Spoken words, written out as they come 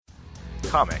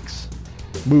Comics.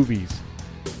 Movies.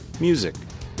 Music.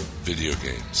 Video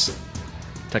games.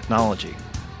 Technology.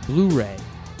 Blu-ray.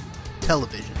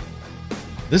 Television.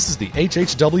 This is the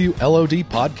HHW LOD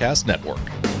Podcast Network.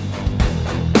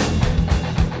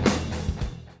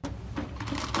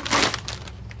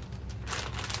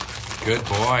 Good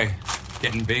boy.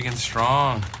 Getting big and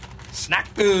strong. Snack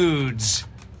foods.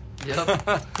 Yep.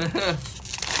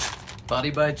 Body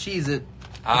by Cheez-It.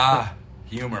 Ah,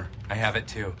 humor. I have it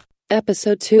too.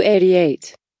 Episode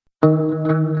 288. The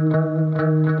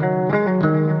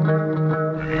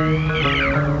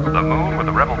moon with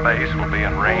the rebel base will be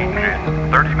in range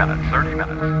in 30 minutes.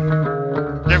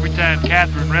 Every time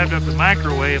Catherine revved up the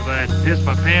microwave, I'd piss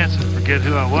my pants and forget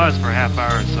who I was for a half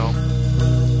hour or so.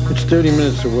 It's 30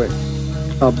 minutes away.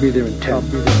 I'll be there in 10.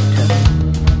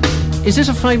 Is this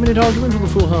a 5-minute argument or a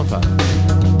full half hour?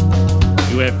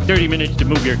 You have 30 minutes to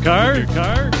move your car.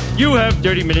 You have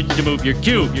 30 minutes to move your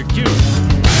cube. You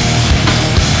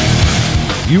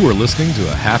are listening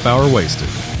to a half hour wasted.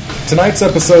 Tonight's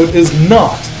episode is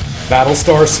not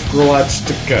Battlestar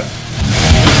Skrulachtica.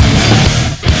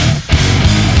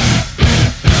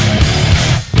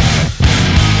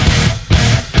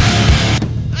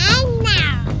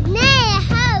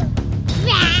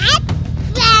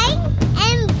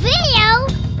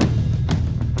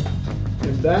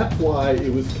 That's why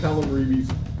it was Callum Reevy's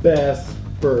best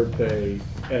birthday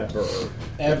ever.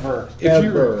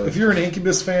 If you're an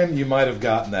Incubus fan, you might have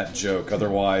gotten that joke.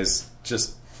 Otherwise,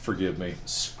 just forgive me.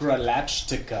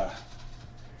 Skrulachtica.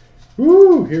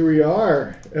 Woo! Here we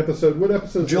are. What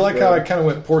episode? Did you like how I kind of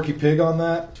went Porky Pig on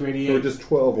that? 288. We're just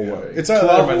 12 away. It's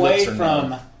 12 away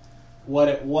from what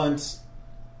at one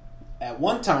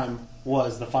time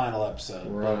was the final episode.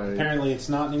 Right. Apparently it's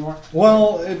not anymore.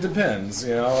 Well, it depends.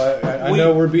 You know, I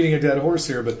know we're beating a dead horse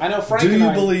here, but I know Frank do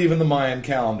you believe in the Mayan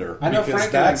calendar? I know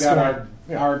Frank and I got our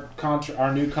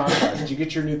new contract. Did you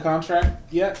get your new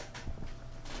contract yet?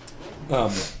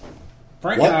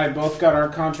 Frank and I both got our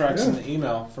contracts in the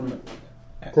email from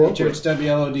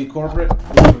HHWLOD Corporate.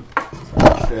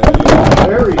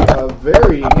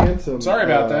 Very handsome. Sorry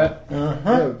about that.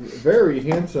 Yeah, very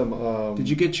handsome. Did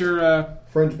you get your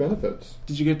fringe benefits?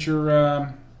 Did you get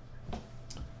your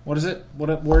what is it?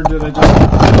 What word did I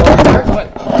just?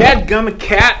 What? Dadgummit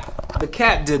cat! The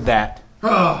cat did that.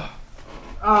 Oh,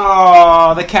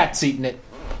 the cat's eating it.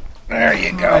 There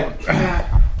you go.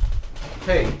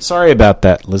 Hey, sorry about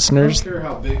that, listeners. I don't care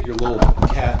how big your little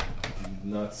cat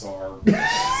nuts are.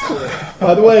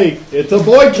 By the way, it's a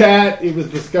boy cat. It was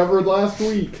discovered last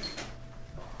week.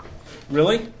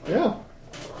 Really? Yeah.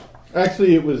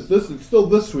 Actually, it's still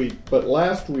this week, but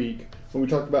last week when we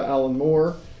talked about Alan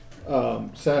Moore,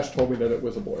 Sash told me that it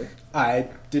was a boy. I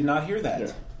did not hear that.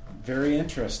 Yeah. Very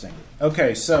interesting.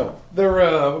 Okay, so they're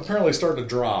apparently starting to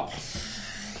drop.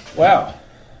 Wow.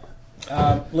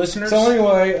 Listeners. So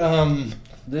anyway,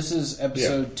 this is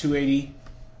episode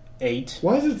 288.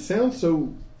 Why does it sound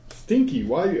so stinky?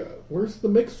 Where's the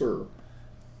mixer?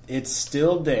 It's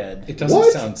still dead. It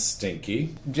doesn't sound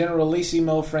stinky.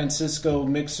 Generalissimo Francisco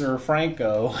Mixer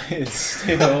Franco is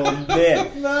still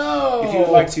dead. No! If you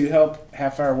would like to help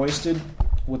Half Hour Wasted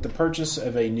with the purchase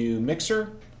of a new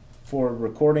mixer for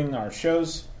recording our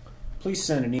shows, please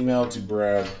send an email to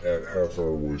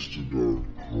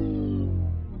brad@halfhourwasted.com.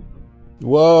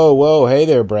 Whoa, hey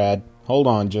there, Brad. Hold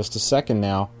on just a second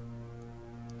now.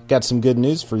 Got some good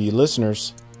news for you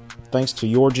listeners. Thanks to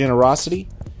your generosity,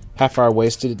 Half Hour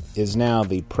Wasted is now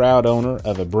the proud owner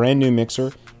of a brand new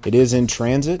mixer. It is in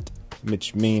transit,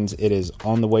 which means it is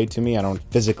on the way to me. I don't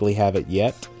physically have it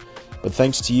yet. But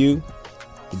thanks to you,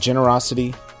 the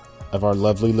generosity of our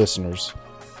lovely listeners,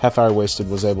 Half Hour Wasted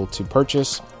was able to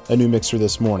purchase a new mixer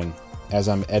this morning as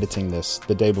I'm editing this,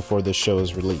 the day before this show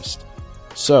is released.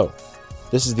 So,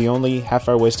 this is the only Half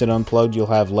Hour Wasted Unplugged you'll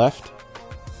have left.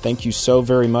 Thank you so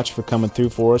very much for coming through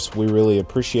for us. We really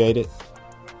appreciate it.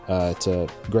 It's a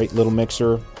great little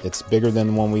mixer. It's bigger than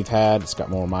the one we've had. It's got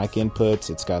more mic inputs.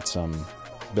 It's got some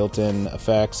built-in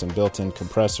effects and built-in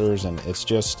compressors, and it's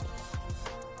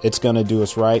going to do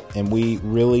us right. And we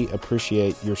really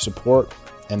appreciate your support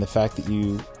and the fact that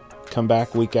you come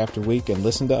back week after week and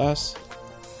listen to us.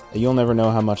 You'll never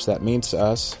know how much that means to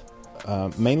us,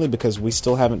 mainly because we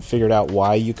still haven't figured out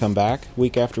why you come back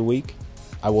week after week.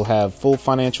 I will have full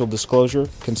financial disclosure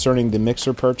concerning the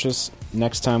mixer purchase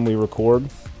next time we record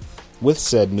with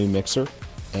said new mixer.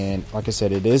 And like I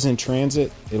said, it is in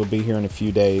transit. It'll be here in a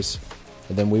few days.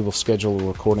 And then we will schedule a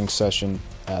recording session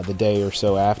the day or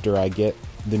so after I get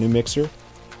the new mixer.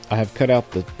 I have cut out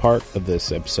the part of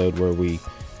this episode where we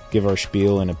give our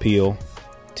spiel and appeal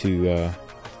to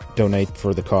donate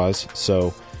for the cause.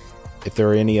 So If there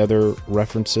are any other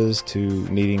references to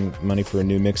needing money for a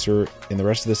new mixer in the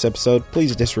rest of this episode,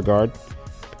 please disregard.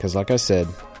 Because like I said,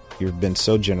 you've been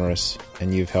so generous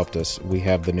and you've helped us. We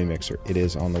have the new mixer. It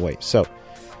is on the way. So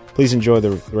please enjoy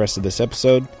the rest of this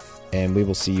episode, and we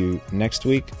will see you next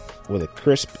week with a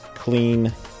crisp,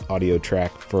 clean audio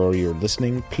track for your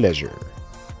listening pleasure.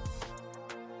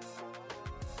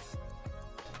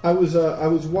 I was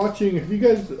watching. Have you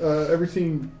guys ever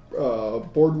seen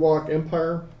Boardwalk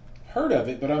Empire? Heard of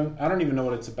it, but I don't even know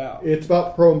what it's about. It's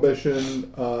about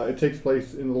Prohibition. It takes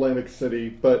place in Atlantic City,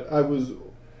 but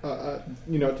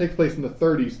it takes place in the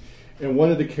 30s, and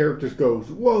one of the characters goes,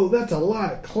 "Whoa, that's a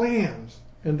lot of clams!"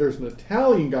 And there's an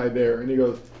Italian guy there, and he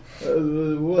goes,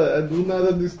 "What? I do not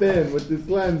understand what this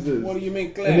clams is." What do you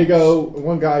mean clams? And they go,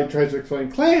 one guy tries to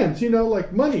explain clams,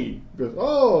 like money. He goes,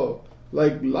 "Oh,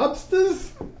 like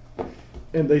lobsters?"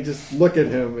 And they just look at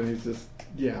him, and he's just,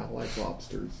 "Yeah, like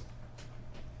lobsters."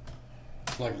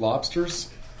 Like lobsters?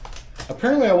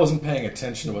 Apparently, I wasn't paying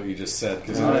attention to what you just said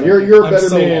because you're a better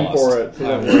so man lost. for it. So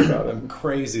don't worry about it. I'm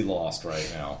crazy lost right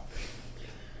now.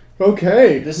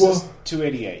 Okay, this is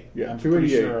 288. Yeah, I'm 288. pretty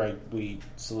sure we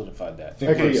solidified that. So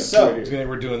I think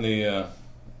we're doing the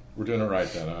we're doing it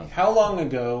right then. Huh? How long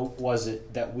ago was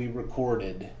it that we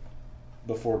recorded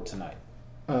before tonight?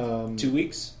 2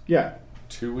 weeks. Yeah,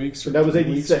 2 weeks. Or that was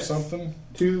 86 86 or something.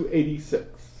 286.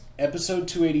 Episode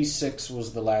 286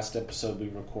 was the last episode we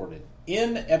recorded.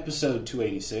 In episode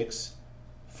 286,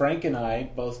 Frank and I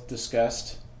both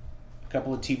discussed a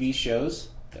couple of TV shows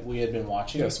that we had been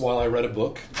watching. Yes, while I read a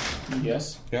book.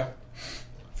 Yes. Yeah.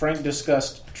 Frank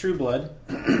discussed True Blood.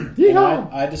 Yeah. And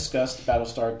I discussed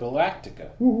Battlestar Galactica.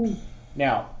 Woo-hoo.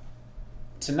 Now,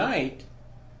 tonight,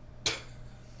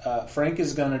 Frank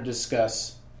is going to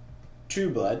discuss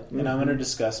True Blood, and I'm going to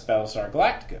discuss Battlestar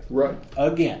Galactica. Right.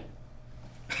 Again.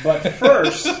 But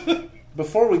first,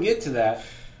 before we get to that...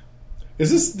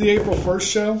 Is this the April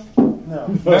 1st show? No.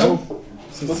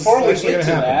 Before we get to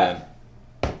that...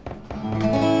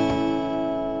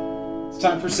 It's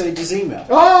time for Sage's email.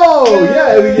 Oh,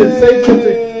 yeah, we get Sage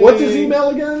something. What's his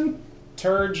email again?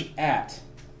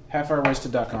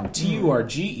 Turge@halfhourwasted.com.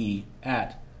 TURGE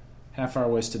at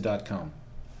halfhourwasted.com.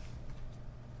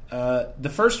 The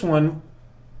first one,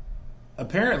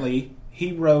 apparently,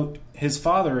 he wrote his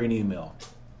father an email.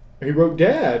 He wrote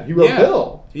Dad. He wrote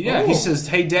Bill. Yeah, He says,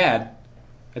 "Hey, Dad,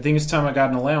 I think it's time I got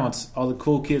an allowance. All the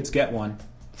cool kids get one.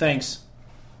 Thanks,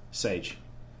 Sage."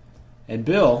 And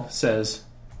Bill says,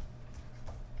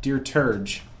 "Dear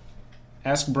Turge,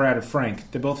 ask Brad or Frank.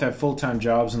 They both have full-time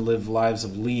jobs and live lives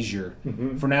of leisure.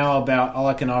 Mm-hmm. For now, about all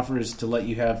I can offer is to let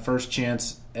you have first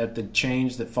chance at the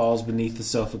change that falls beneath the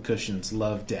sofa cushions.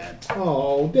 Love, Dad."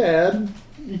 Oh, Dad.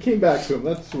 You came back to him.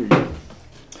 That's sweet.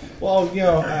 Well,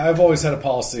 I've always had a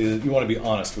policy that you want to be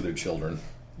honest with your children.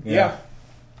 Yeah.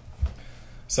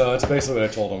 So that's basically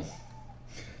what I told him.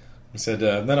 I said,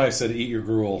 then I said, "Eat your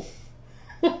gruel."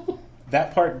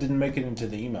 That part didn't make it into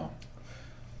the email.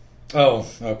 Oh,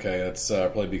 okay. That's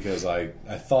probably because I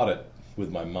thought it with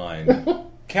my mind.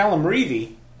 Callum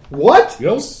Reevey. What?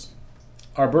 Yes.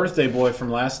 Our birthday boy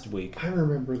from last week. I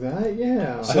remember that,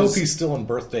 yeah. I hope he's still in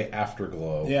Birthday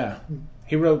Afterglow. Yeah.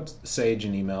 He wrote Sage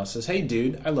an email. It says, "Hey,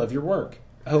 dude, I love your work.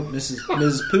 I hope Ms.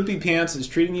 Poopy Pants is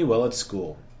treating you well at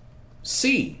school.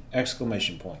 C!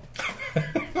 Exclamation point.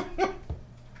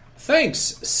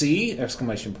 Thanks, C!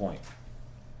 Exclamation point.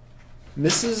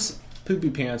 Mrs.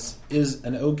 Poopy Pants is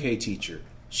an okay teacher.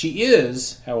 She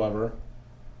is, however,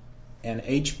 an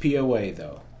HPOA,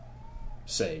 though.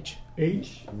 Sage."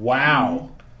 H? Wow.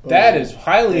 That is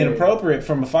highly inappropriate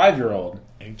from a 5-year-old.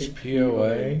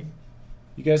 HPOA?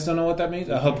 You guys don't know what that means?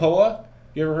 A HPOA?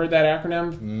 You ever heard that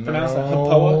acronym pronounced? A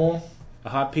HPOA? A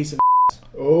hot piece of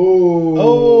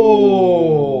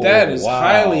Oh. That is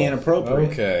highly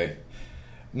inappropriate. Okay.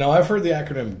 No, I've heard the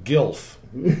acronym GILF.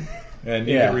 And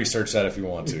you can research that if you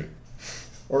want to.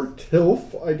 Or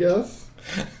TILF, I guess.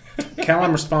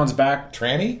 Callum responds back,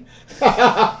 "Tranny?"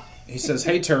 He says,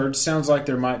 "Hey, Turd, sounds like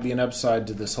there might be an upside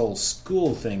to this whole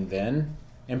school thing then,"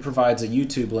 and provides a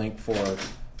YouTube link for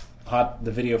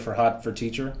the video for Hot for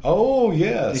Teacher. Oh,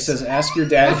 yes. He says, "Ask your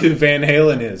dad who Van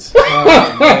Halen is."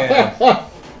 Oh, man.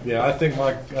 Yeah, I think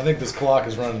this clock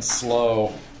is running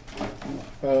slow.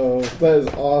 Oh, that is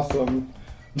awesome.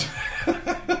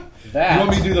 That. You want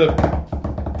me to do the...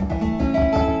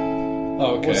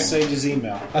 Oh, okay. Was Sage's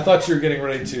email. I thought you were getting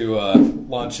ready to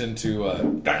launch into...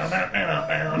 No.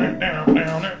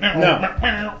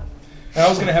 I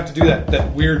was going to have to do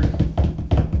that weird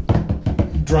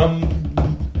drum...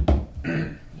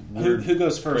 Who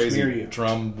goes first? Me or you?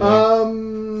 Drum...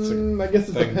 I guess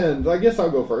it depends. I guess I'll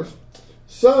go first.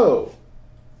 So,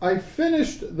 I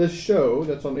finished this show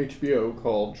that's on HBO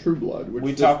called True Blood. Which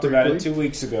We talked about it 2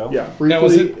 weeks ago. Yeah,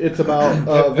 briefly, it's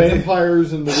about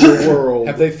vampires in the real world.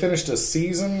 Have they finished a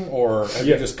season, or have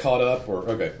you just caught up? Or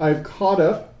okay, I've caught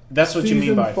up. That's what you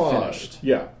mean by 5. finished.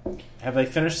 Yeah. Have they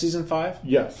finished season 5?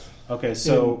 Yes. Okay,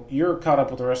 so you're caught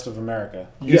up with the rest of America.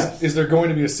 Yes. Is there going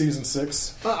to be a season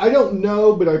 6? I don't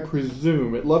know, but I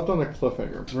presume it left on a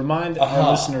cliffhanger. Remind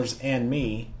our listeners and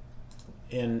me,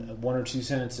 in 1 or 2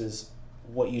 sentences,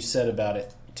 what you said about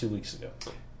it 2 weeks ago.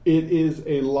 It is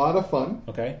a lot of fun.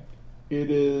 Okay.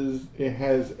 It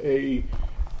has a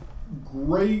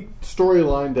great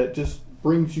storyline that just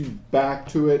brings you back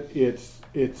to it. It's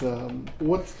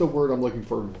what's the word I'm looking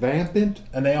for? Vampant.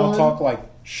 And they all talk like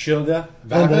sugar.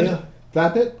 Vapid?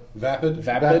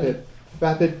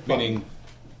 Vapid. Meaning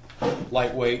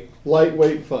lightweight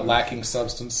fun. Lacking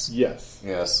substance.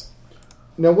 Yes.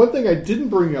 Now, one thing I didn't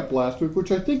bring up last week,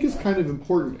 which I think is kind of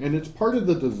important, and it's part of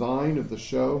the design of the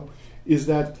show, is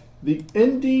that the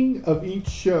ending of each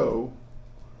show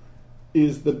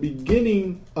is the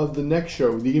beginning of the next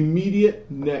show, the immediate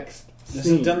next scene.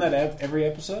 Has it done that every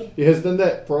episode? It has done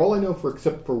that, for all I know,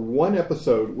 except for one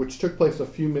episode, which took place a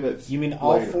few minutes You mean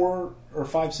all later. 4 or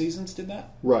 5 seasons did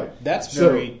that? Right. That's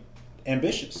very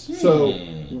ambitious. So,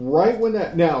 right when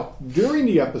that... Now, during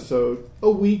the episode,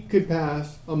 a week could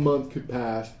pass, a month could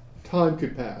pass, time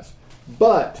could pass.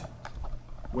 But,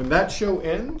 when that show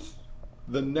ends,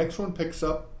 the next one picks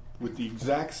up with the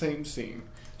exact same scene.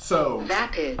 So...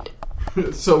 Vapid.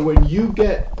 So, when you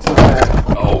get to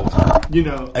that... You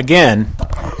know... Again,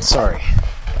 sorry.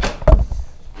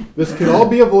 This can all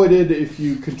be avoided if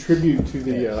you contribute to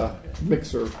the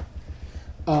mixer.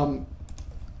 The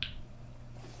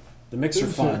Mixer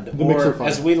Fund, The Mixer Fund.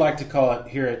 as we like to call it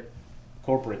here at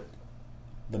corporate,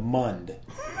 the MUND.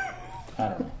 I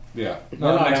don't know. Yeah. We're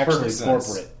No, not it makes actually perfect sense.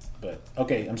 corporate, but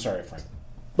okay. I'm sorry, Frank.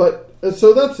 But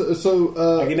so that's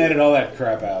so. I can edit all that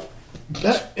crap out.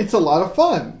 It's a lot of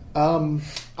fun.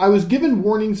 I was given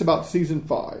warnings about season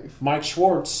 5. Mike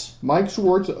Schwartz of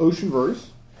Oceanverse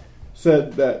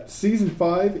said that season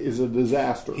 5 is a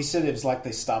disaster. He said it was like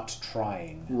they stopped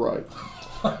trying. Right.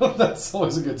 That's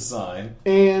always a good sign.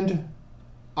 And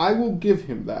I will give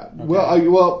him that. Okay.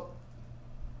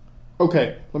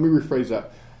 Okay, let me rephrase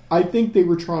that. I think they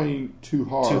were trying too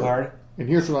hard. Too hard? And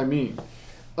here's what I mean.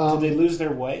 Did they lose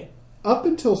their way? Up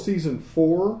until season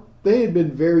 4, they had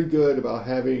been very good about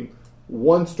having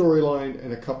one storyline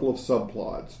and a couple of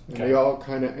subplots. And they all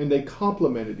and they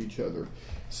complemented each other.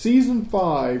 Season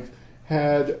 5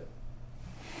 had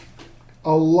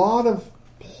a lot of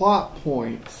plot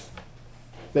points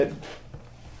that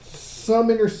some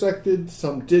intersected,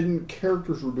 some didn't.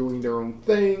 Characters were doing their own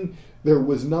thing. There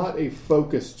was not a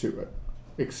focus to it,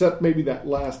 except maybe that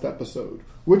last episode,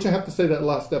 which I have to say that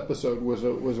last episode was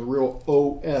a real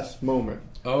OS moment.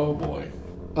 Oh boy!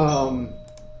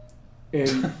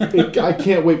 And I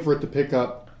can't wait for it to pick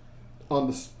up on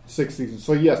the 6th season.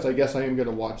 So yes, I guess I am going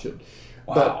to watch it.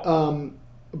 Wow.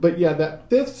 But yeah, that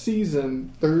 5th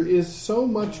season, there is so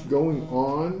much going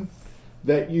on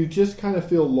that you just kind of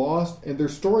feel lost, and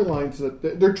there's storylines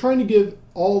that they're trying to give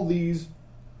all these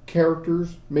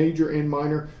characters, major and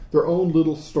minor, their own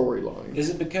little storyline. Is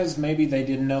it because maybe they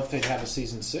didn't know if they'd have a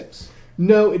season 6?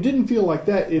 No, it didn't feel like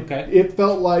that. It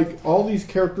felt like all these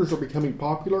characters are becoming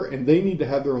popular, and they need to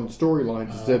have their own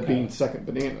storylines instead of being second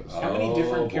bananas. How many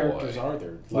different characters are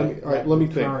there? Let me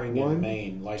think. Recurring in 1,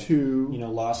 main, like 2,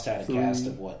 Lost had a 3, cast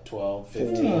of 12,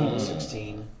 15,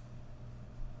 16.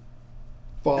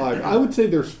 5. I would say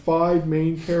there's 5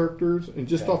 main characters, and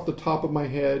just off the top of my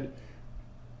head,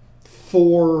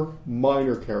 4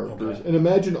 minor characters. Okay. And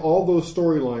imagine all those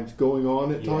storylines going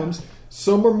on at times.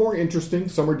 Some are more interesting.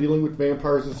 Some are dealing with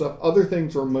vampires and stuff. Other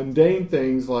things are mundane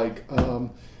things like,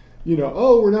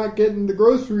 we're not getting the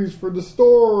groceries for the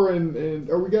store,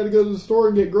 or we got to go to the store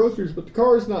and get groceries, but the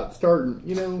car's not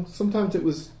starting. Sometimes it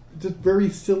was just very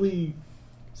silly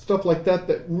stuff like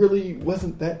that really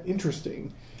wasn't that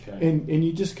interesting. Okay. And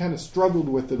you just kind of struggled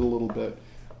with it a little bit.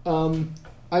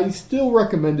 I still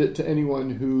recommend it to anyone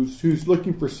who's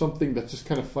looking for something that's just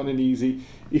kind of fun and easy.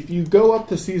 If you go up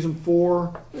to season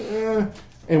 4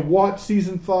 and watch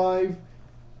season 5,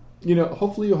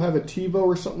 hopefully you'll have a TiVo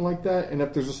or something like that. And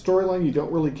if there's a storyline you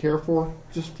don't really care for,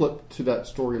 just flip to that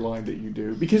storyline that you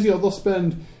do. Because, they'll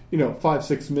spend,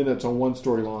 5-6 minutes on one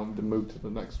storyline to move to the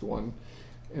next one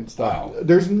and stuff. Wow.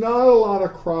 There's not a lot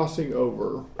of crossing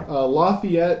over.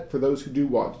 Lafayette, for those who do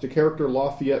watch, the character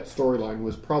Lafayette storyline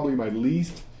was probably my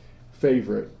least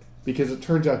favorite because it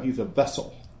turns out he's a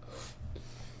vessel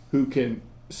who can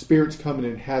spirits come and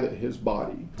inhabit his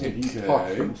body and he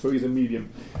talks to them, so he's a medium,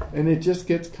 and it just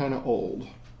gets kind of old.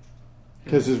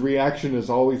 because his reaction is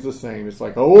always the same. It's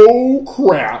like, oh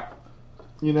crap.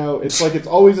 You know, it's like it's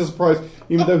always a surprise,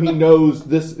 even though he knows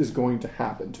this is going to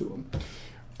happen to him. Is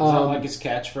that like his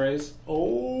catchphrase?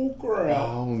 Oh crap!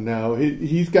 Oh no,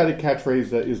 he's got a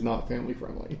catchphrase that is not family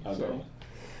friendly. Okay. So.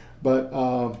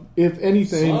 But if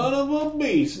anything, son of a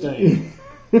bee sting.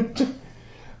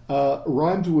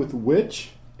 Rhymes with witch,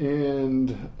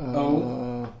 and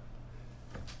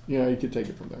yeah, you could take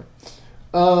it from there.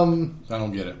 I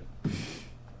don't get it.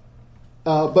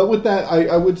 But with that,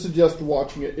 I would suggest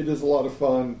watching it. It is a lot of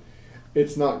fun.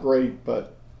 It's not great,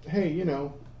 but hey, you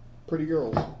know, pretty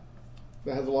girls.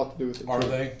 That has a lot to do with it. Are too.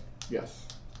 they? Yes.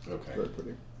 Okay. Very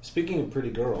pretty. Speaking of pretty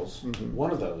girls,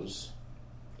 one of those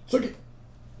Suki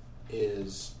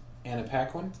is Anna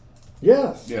Paquin.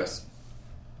 Yes. Yes.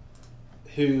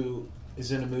 Who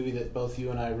is in a movie that both you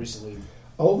and I recently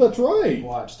Oh, that's right.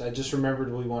 watched. I just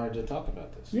remembered we wanted to talk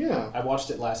about this. Yeah. I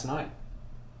watched it last night.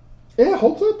 Yeah, it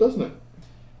holds up, doesn't it?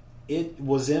 It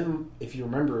was in, if you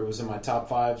remember, it was in my top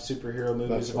 5 superhero movies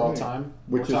That's of all right. time.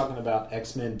 Which We're is- talking about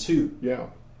X-Men 2. Yeah.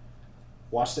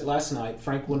 Watched it last night.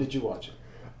 Frank, when did you watch it?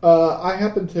 I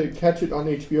happened to catch it on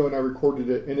HBO and I recorded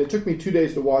it, and it took me 2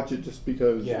 days to watch it just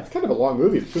because it's kind of a long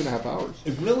movie. It's 2.5 hours.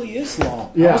 It really is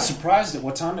long. Yeah. I was surprised at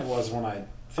what time it was when I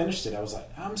finished it. I was like,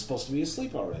 I'm supposed to be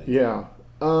asleep already. Yeah.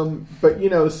 But, you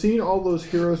know, seeing all those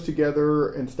heroes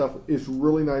together and stuff is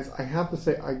really nice. I have to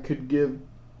say, I could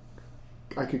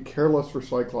care less for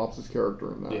Cyclops'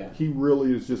 character in that. Yeah. He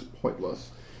really is just pointless.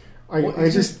 I Well,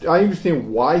 I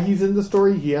understand why he's in the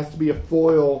story. He has to be a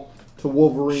foil to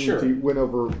Wolverine Sure. to win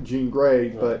over Jean Grey,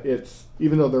 but it's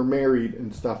even though they're married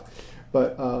and stuff.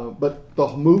 But the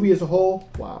movie as a whole,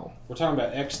 wow. We're talking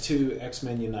about X2,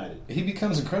 X-Men United. He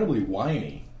becomes incredibly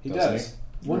whiny. He doesn't does.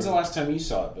 When's the last time you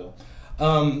saw it, Bill?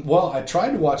 Well, I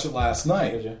tried to watch it last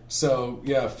night. Did you? So,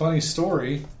 yeah, funny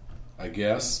story, I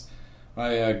guess.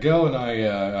 I go and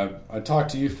I talk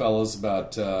to you fellas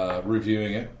about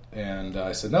reviewing it, and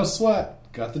I said, no sweat.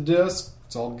 Got the disc.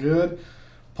 It's all good.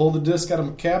 Pulled the disc out of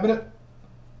my cabinet,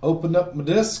 opened up my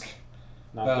disc,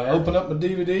 opened up my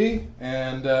DVD,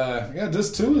 and yeah,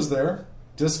 disc 2 is there.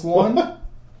 Disc 1,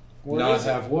 not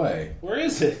halfway. Where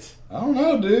is it? I don't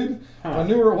know, dude. If I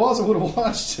knew where it was, I would have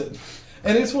watched it.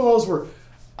 And it's one of those where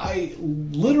I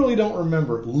literally don't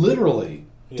remember.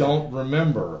 Don't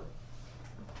remember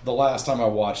the last time I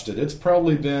watched it. It's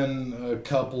probably been a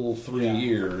couple, 3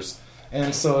 years.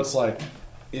 And so it's like,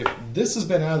 if this has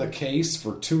been out of the case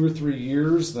for 2 or 3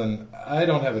 years, then I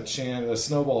don't have a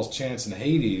snowball's chance in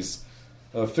Hades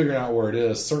of figuring out where it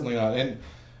is. Certainly not. And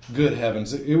good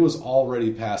heavens, it was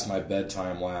already past my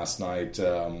bedtime last night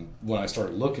when I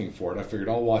started looking for it. I figured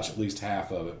I'll watch at least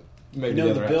half of it. Maybe You know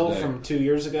the the other Bill half today. from 2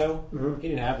 years ago? He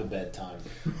didn't have a bedtime.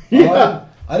 Well,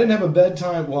 I didn't have a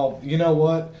bedtime. Well, you know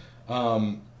what?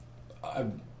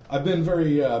 I've been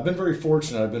very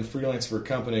fortunate. I've been freelance for a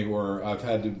company where I've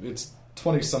had to. It's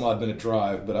 20 some odd minute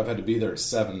drive, but I've had to be there at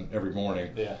 7 every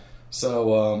morning. Yeah.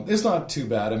 So it's not too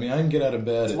bad. I mean, I can get out of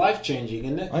bed. It's life-changing,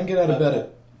 isn't it? I can get out of bed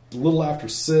at a little after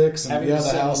 6 and Having be out to of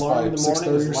set the an house alarm by in the morning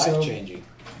 6:30 is or so. life-changing.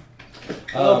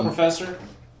 Hello, Professor.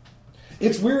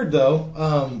 It's weird though.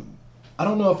 I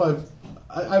don't know if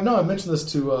I know I mentioned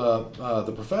this to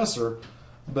the professor,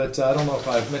 but I don't know if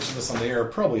I've mentioned this on the air.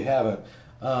 Probably haven't.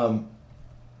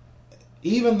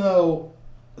 Even though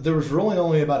there was really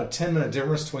only about a 10-minute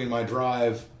difference between my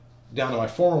drive down to my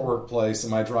former workplace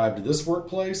and my drive to this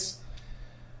workplace,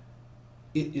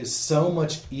 it is so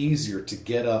much easier to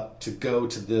get up to go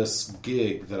to this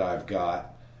gig that I've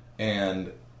got.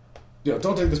 And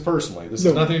don't take this personally. This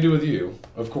has nothing to do with you,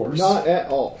 of course. Not at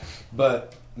all.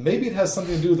 But maybe it has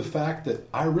something to do with the fact that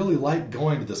I really like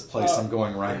going to this place I'm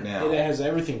going right now. It has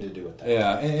everything to do with that.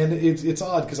 Yeah, and it's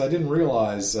odd because I didn't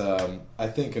realize, I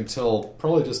think until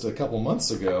probably just a couple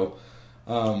months ago,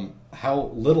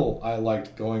 how little I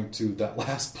liked going to that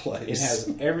last place. It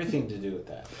has everything to do with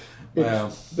that.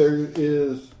 There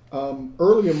is,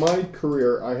 early in my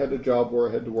career, I had a job where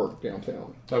I had to work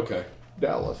downtown. Okay.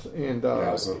 Dallas. And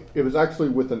it was actually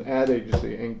with an ad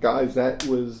agency. And guys, that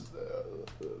was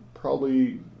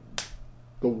probably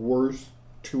the worst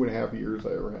 2.5 years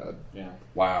I ever had. Yeah.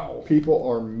 Wow. People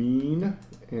are mean,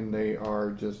 and they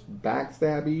are just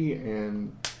backstabby,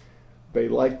 and they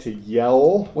like to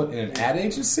yell. What, in an ad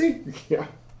agency? Yeah.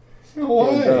 No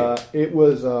way. And it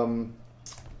was,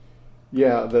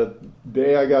 the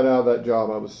day I got out of that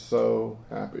job, I was so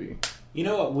happy. You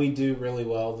know what we do really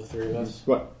well, the three of us?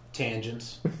 What?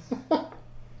 Tangents.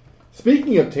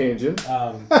 Speaking of tangents,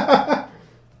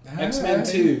 X-Men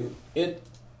 2,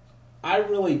 I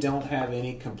really don't have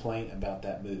any complaint about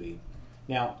that movie.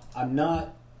 Now, I'm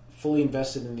not fully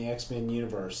invested in the X-Men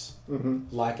universe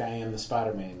like I am the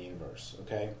Spider-Man universe,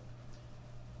 okay?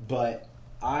 But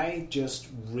I just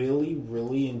really,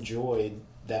 really enjoyed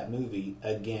that movie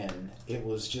again. It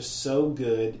was just so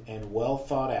good and well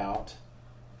thought out.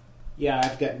 Yeah,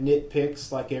 I've got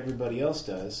nitpicks like everybody else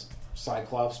does.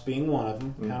 Cyclops being one of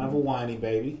them. Kind of a whiny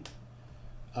baby.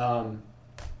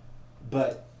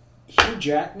 But Hugh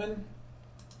Jackman,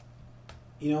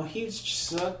 he's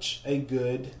such a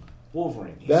good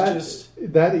Wolverine. He's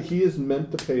he is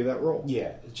meant to play that role.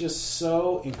 Yeah, just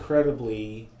so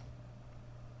incredibly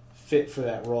fit for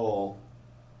that role.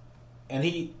 And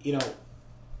he,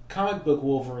 comic book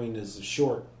Wolverine is a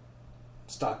short,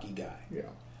 stocky guy. Yeah.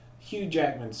 Hugh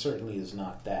Jackman certainly is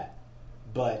not that.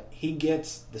 But he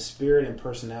gets the spirit and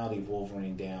personality of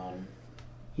Wolverine down.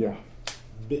 Yeah.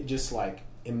 Just like,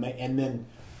 and then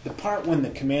the part when the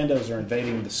commandos are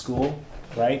invading the school,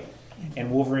 right?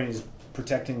 And Wolverine is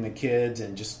protecting the kids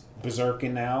and just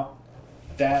berserking out.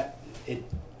 That,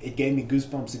 it gave me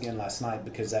goosebumps again last night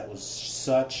because that was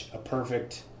such a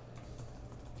perfect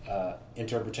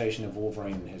interpretation of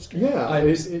Wolverine and his character. Yeah,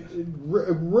 it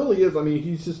really is. I mean,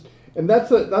 he's just... And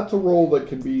that's a role that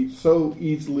can be so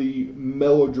easily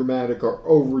melodramatic or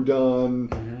overdone,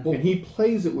 and he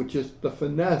plays it with just the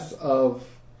finesse of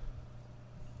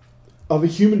a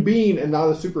human being and not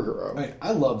a superhero.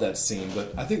 I love that scene,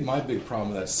 but I think my big problem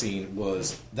with that scene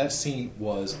was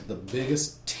the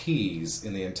biggest tease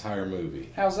in the entire movie.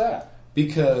 How's that?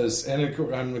 Because, and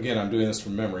I'm doing this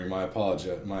from memory. My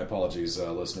apologies,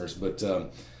 listeners. But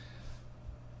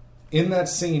in that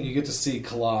scene, you get to see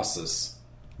Colossus.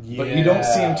 Yeah. But you don't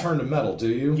see him turn to metal, do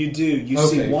you? You do. You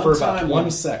see one for time. About 1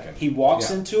 second. He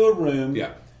walks into a room.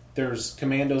 Yeah. There's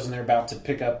commandos and they're about to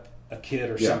pick up a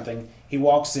kid or something. He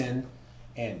walks in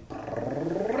and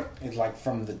it's like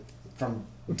from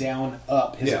down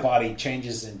up, his body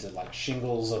changes into like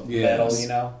shingles of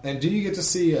metal, And do you get to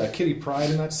see Kitty Pryde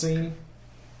in that scene?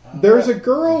 There's a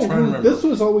girl who, this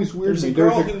was always weird to me.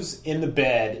 There's a girl who's in the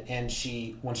bed, and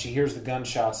when she hears the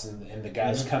gunshots and the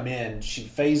guys come in, she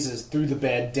phases through the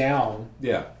bed down.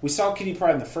 Yeah. We saw Kitty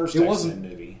Pryde in the first X-Men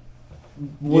movie.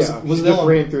 Was it Ellen,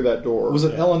 ran through that door. Was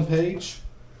it Ellen Page?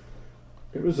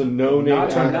 It was a no-name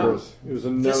actress. It was a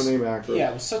no-name actress.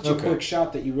 Yeah, it was such a quick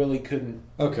shot that you really couldn't...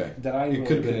 Okay. That I really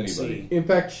could have been see. anybody. In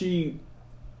fact,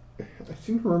 I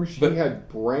seem to remember she had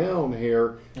brown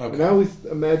hair. Okay. And I always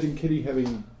imagine Kitty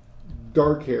having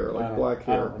dark hair, like black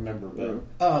hair. I don't remember,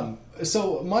 but...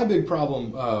 So my big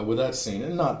problem with that scene,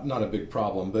 and not a big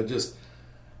problem, but just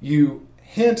you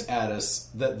hint at us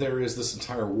that there is this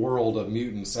entire world of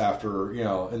mutants after,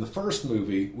 in the first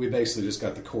movie, we basically just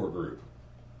got the core group.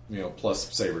 Plus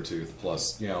Sabretooth,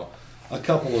 plus, a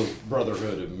couple of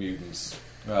Brotherhood of Mutants.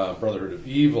 Brotherhood of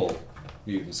Evil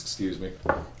Mutants, excuse me.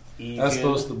 As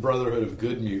opposed to the Brotherhood of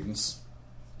Good Mutants,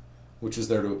 which is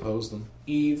there to oppose them.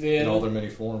 Evil. In all their many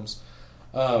forms.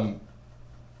 So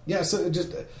it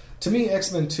just... To me,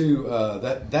 X-Men 2,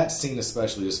 that scene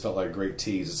especially just felt like a great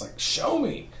tease. It's like, show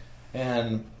me!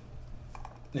 And,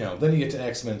 then you get to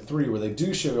X-Men 3, where they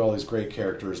do show you all these great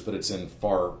characters, but it's in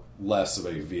far less of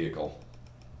a vehicle.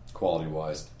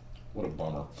 Quality-wise. What a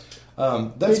bummer.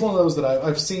 That's one of those that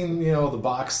I've seen, the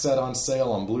box set on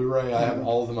sale on Blu-ray. I have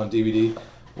all of them on DVD.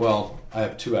 Well, I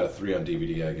have 2 out of 3 on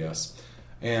DVD, I guess.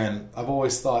 And I've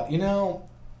always thought,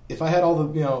 if I had all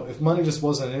the, if money just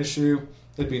wasn't an issue,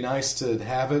 it'd be nice to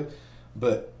have it.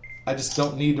 But I just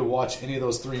don't need to watch any of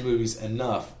those 3 movies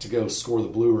enough to go score the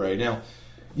Blu-ray. Now,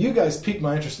 you guys piqued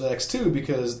my interest with X2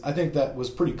 because I think that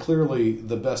was pretty clearly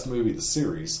the best movie of the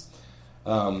series.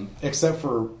 Except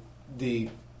for the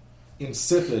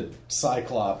insipid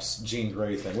Cyclops Jean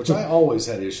Grey thing, which I always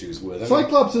had issues with.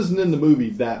 Cyclops isn't in the movie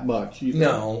that much either.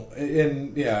 No,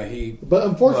 and he. But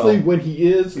unfortunately, when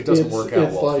he is, it doesn't work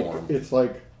out well for him. It's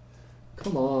like,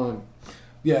 come on.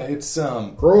 Yeah, it's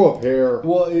grow up hair.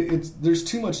 Well, there's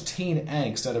too much teen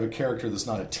angst out of a character that's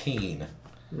not a teen.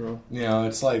 Yeah.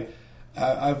 It's like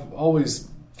I've always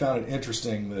found it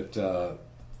interesting that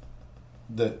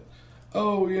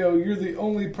you're the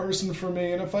only person for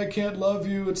me, and if I can't love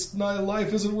you,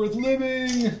 life isn't worth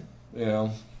living.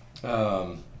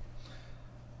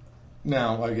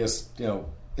 Now I guess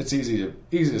it's easy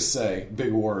to say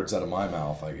big words out of my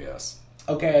mouth, I guess.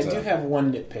 Okay, I do have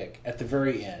one nitpick at the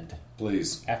very end.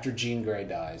 Please. After Jean Grey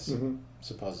dies,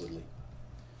 supposedly,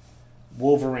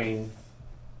 Wolverine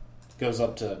goes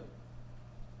up to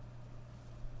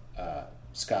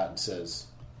Scott and says,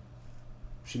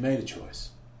 "She made a choice.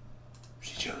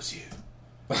 She chose you."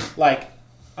 Like,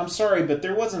 I'm sorry, but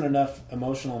there wasn't enough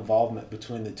emotional involvement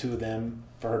between the two of them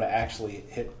for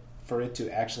it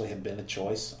to actually have been a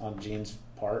choice on Jean's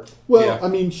part. Well, Yeah. I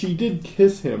mean, she did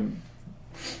kiss him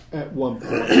at one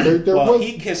point. There Well, was,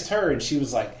 he kissed her, and she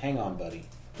was like, "Hang on, buddy."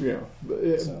 yeah,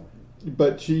 So.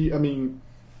 but she, I mean,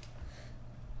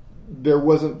 there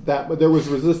wasn't that. There was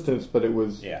resistance, but it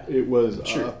was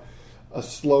True. a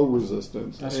slow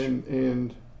resistance, That's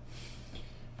and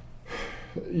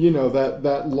you know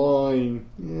that line.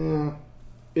 Yeah,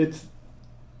 it's.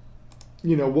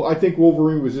 You know, well, I think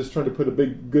Wolverine was just trying to put a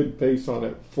big good face on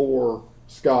it for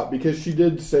Scott because she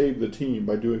did save the team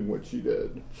by doing what she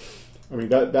did. I mean,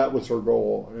 that was her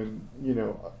goal, and you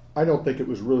know, I don't think it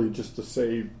was really just to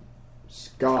save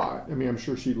Scott. I mean, I'm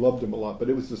sure she loved him a lot, but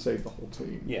it was to save the whole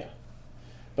team. Yeah,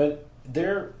 but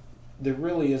there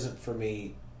really isn't for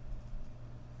me.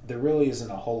 There really isn't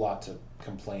a whole lot to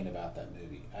complain about that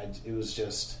movie. It was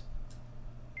just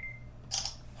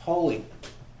holy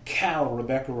cow.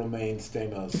 Rebecca Romaine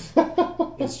Stamos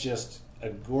is just a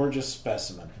gorgeous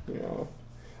specimen. Yeah,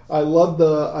 I love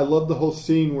the whole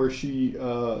scene where she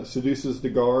seduces the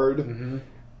guard. Mm-hmm.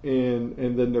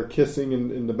 And then they're kissing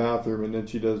in the bathroom, and then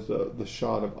she does the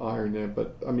shot of Iron Man.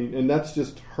 But I mean, and that's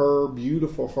just her,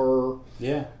 beautiful her.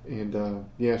 Yeah. And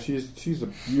yeah, she's a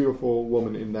beautiful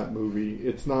woman in that movie.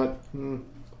 It's not. I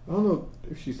don't know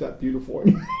if she's that beautiful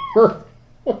anymore.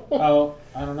 Oh,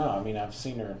 I don't know. I mean, I've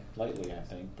seen her lately, I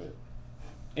think, but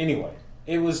anyway,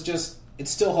 it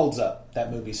still holds up.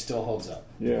 That movie still holds up.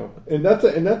 Yeah, and that's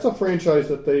a franchise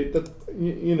that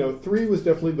you know, 3 was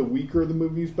definitely the weaker of the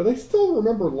movies, but I still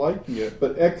remember liking it.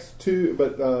 But X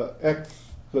the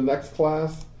Next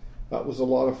Class, that was a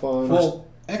lot of fun. Well,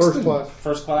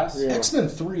 First Class. Yeah. X-Men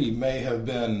 3 may have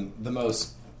been the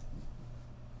most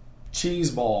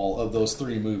cheeseball of those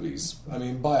 3 movies. I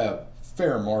mean, by a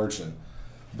fair margin.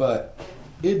 But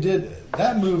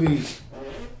that movie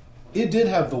did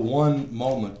have the one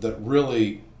moment that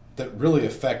really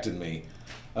affected me.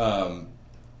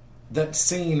 That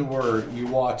scene where you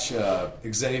watch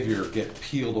Xavier get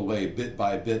peeled away bit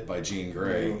by Jean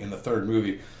Grey in the 3rd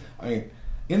movie. I mean,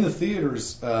 in the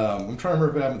theaters, I'm trying to remember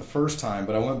if it happened the first time,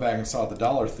 but I went back and saw it at the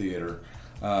Dollar Theater,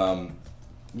 you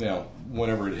know,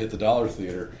 whenever it hit the Dollar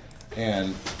Theater.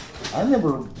 And I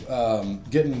remember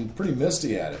getting pretty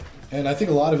misty at it. And I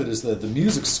think a lot of it is that the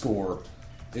music score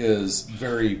is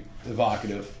very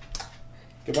evocative.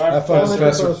 Goodbye, Have fun,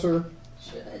 Professor.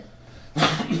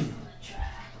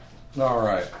 All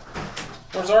right.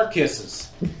 Where's our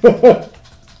kisses?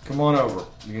 Come on over.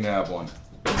 You can have one.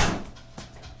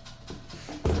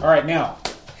 All right, now,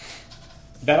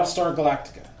 Battlestar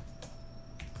Galactica.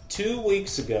 2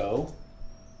 weeks ago,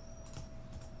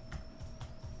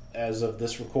 as of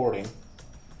this recording,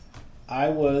 I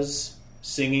was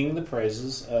singing the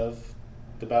praises of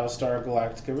the Battlestar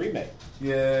Galactica remake.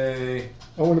 Yay.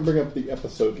 I want to bring up the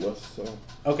episode list. So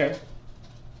Okay.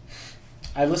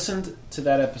 I listened to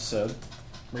that episode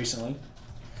recently,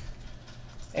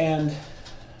 and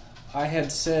I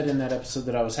had said in that episode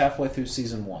that I was halfway through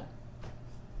season 1.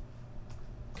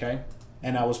 Okay?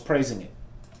 And I was praising it.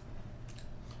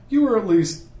 You were at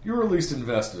least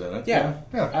invested in it. Yeah.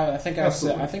 Yeah. I think I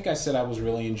said I was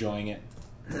really enjoying it.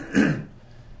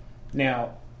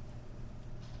 Now,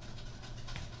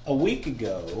 a week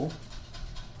ago,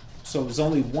 so it was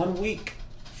only 1 week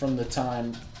from the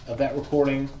time of that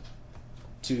recording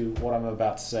to what I'm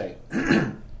about to say.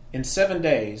 In 7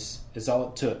 days is all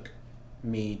it took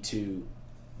me to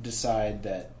decide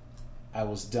that I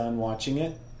was done watching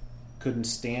it, couldn't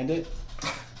stand it.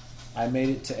 I made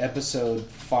it to episode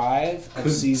 5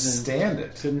 of season...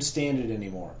 Couldn't stand it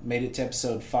anymore. Made it to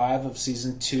episode 5 of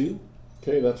season 2.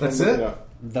 Okay, that's it? Yeah.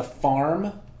 The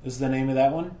Farm is the name of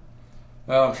that one.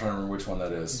 Oh, I'm trying to remember which one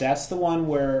that is. That's the one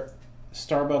where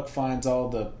Starbuck finds all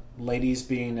the ladies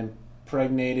being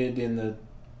impregnated in the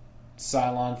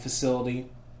Cylon facility.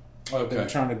 Okay. They're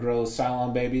trying to grow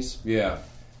Cylon babies. Yeah.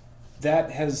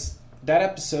 That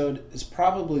episode is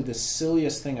probably the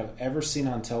silliest thing I've ever seen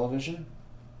on television.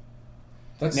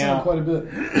 That's Now, quite a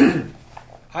bit.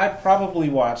 I probably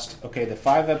watched, the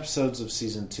 5 episodes of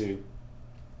season 2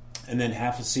 and then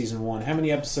half of season 1. How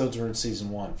many episodes are in season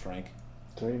 1, Frank?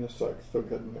 Tell you in a sec. Still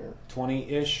getting there.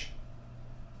 20-ish?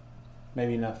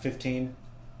 Maybe not 15?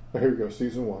 Oh, here we go.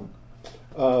 Season 1.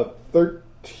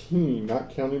 13, not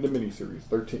counting the miniseries.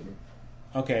 13.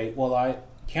 Okay, well,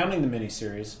 counting the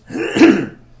miniseries,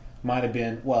 might have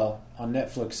been, well, on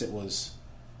Netflix that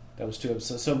was 2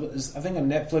 episodes. So I think on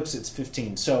Netflix it's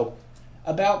 15. So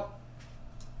about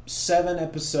 7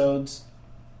 episodes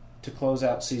to close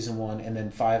out season 1 and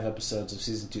then 5 episodes of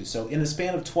season 2. So in the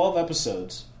span of 12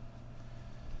 episodes,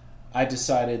 I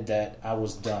decided that I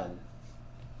was done.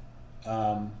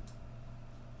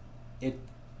 It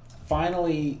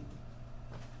finally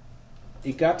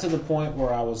it got to the point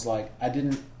where I was like, I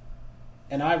didn't,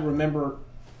 and I remember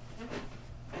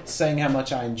saying how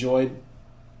much I enjoyed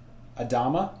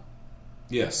Adama.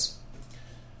 Yes.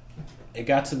 It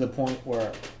got to the point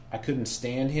where I couldn't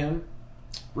stand him.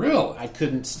 Really? I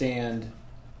couldn't stand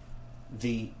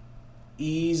the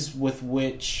ease with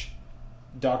which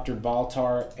Dr.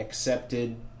 Baltar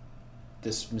accepted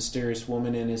this mysterious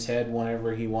woman in his head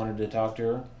whenever he wanted to talk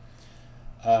to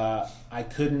her. I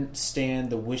couldn't stand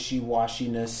the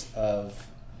wishy-washiness of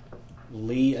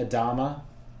Lee Adama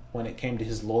when it came to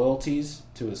his loyalties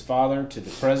to his father, to the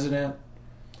president.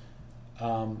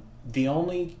 The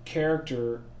only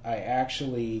character I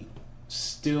actually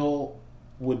still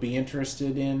would be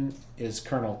interested in is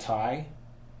Colonel Ty.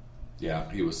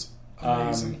 Yeah, he was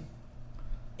amazing.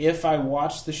 If I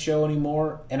watch the show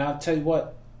anymore, and I'll tell you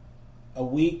what, a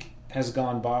week has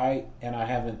gone by and I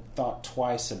haven't thought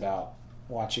twice about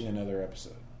watching another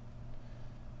episode.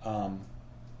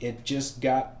 It just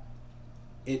got...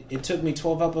 It took me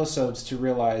 12 episodes to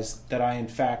realize that I, in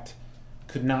fact,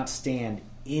 could not stand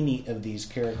any of these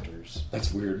characters.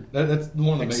 That's weird. That's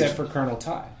one of the except for Colonel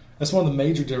Ty. That's one of the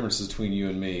major differences between you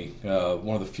and me.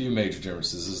 One of the few major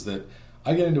differences is that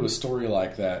I get into a story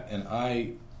like that, and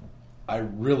I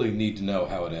really need to know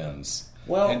how it ends.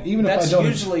 Well, and even that's if I don't,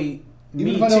 usually even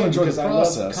me if I don't too, enjoy because the I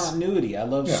love process, continuity. I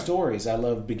love stories. I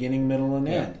love beginning, middle, and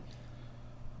end.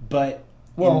 But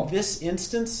in this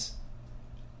instance,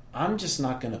 I'm just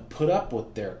not going to put up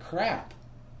with their crap.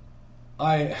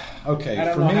 I don't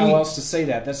know how else to say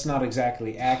that. That's not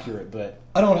exactly accurate, but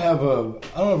I don't have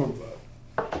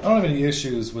any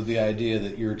issues with the idea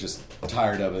that you're just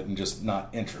tired of it and just not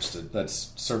interested.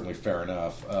 That's certainly fair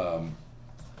enough.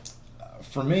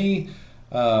 For me,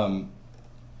 that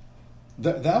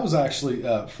was actually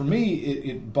for me.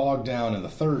 It bogged down in the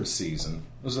third season.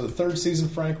 Was it the third season,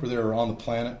 Frank, where they were on the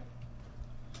planet?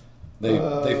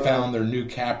 They found their new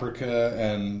Caprica,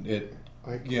 and it.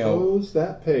 I closed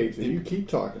that page, and you keep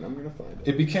talking. I'm going to find it.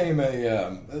 It became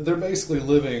a. They're basically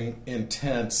living in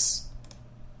tents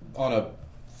on a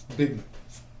big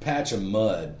patch of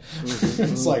mud. Mm-hmm.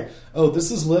 It's like, oh, this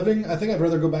is living? I think I'd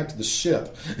rather go back to the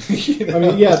ship. You know? I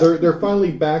mean, yeah, they're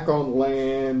finally back on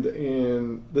land,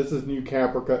 and this is New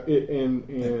Caprica,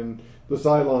 and the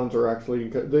Cylons are actually.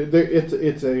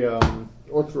 It's a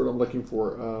what's the word I'm looking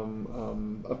for?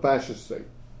 A fascist state.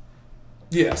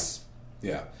 Yes.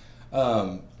 Yeah.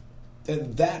 And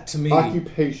that to me,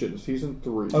 Occupation, season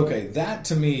 3. Okay, that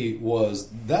to me was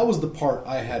the part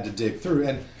I had to dig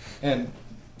through, and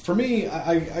for me,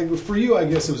 for you, I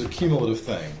guess it was a cumulative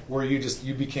thing where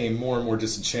you became more and more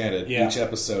disenchanted each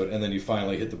episode, and then you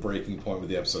finally hit the breaking point with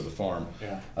the episode of The Farm.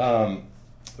 Yeah.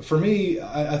 For me,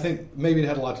 I think maybe it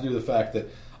had a lot to do with the fact that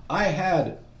I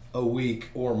had a week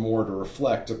or more to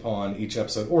reflect upon each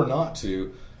episode, or not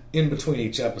to. In between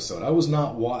each episode, I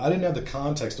didn't have the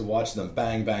context of watching them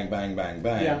bang, bang, bang, bang,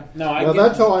 bang. Yeah, no,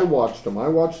 that's how I watched them. I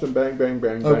watched them bang, bang,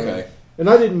 bang, bang. Okay, and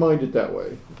I didn't mind it that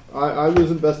way. I was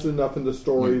invested enough in the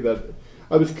story that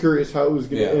I was curious how it was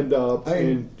going to end up,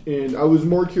 and I was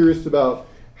more curious about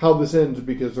how this ends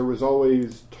because it was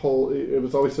always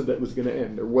said that it was going to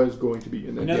end. There was going to be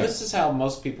an end. This is how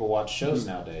most people watch shows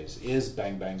nowadays: is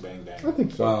bang, bang, bang, bang. I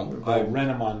think so. Well, they'll rent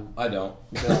them on. I don't.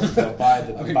 They'll buy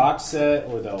the box set,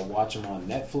 or they'll watch them on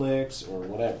Netflix, or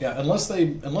whatever. Yeah, unless they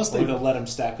they'll let them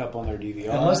stack up on their DVR.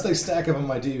 Unless they stack up on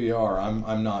my DVR,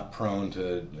 I'm not prone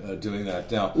to doing that.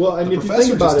 Now, well, and the if professor you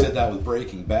think about just did that with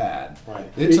Breaking Bad. Right.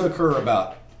 It took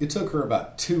her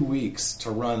about 2 weeks to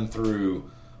run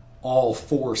through all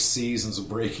 4 seasons of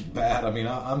Breaking Bad. I mean,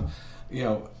 I'm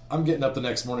getting up the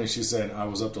next morning. She's saying I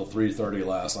was up till 3:30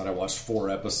 last night. I watched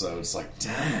 4 episodes. Like,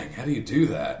 dang, how do you do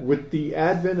that? With the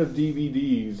advent of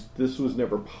DVDs, this was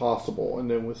never possible. And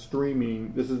then with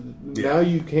streaming, now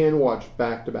you can watch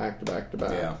back to back to back to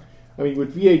back. Yeah. I mean,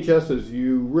 with VHSs,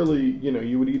 you really,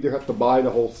 you would either have to buy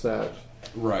the whole set,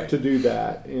 right, to do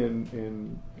that,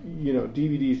 and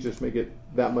DVDs just make it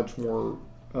that much more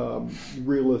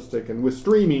realistic, and with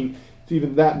streaming, it's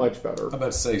even that much better. I'm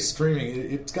about to say,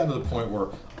 streaming, it's gotten to the point where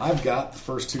I've got the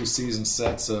first 2 season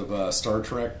sets of Star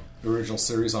Trek, the original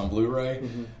series, on Blu-ray,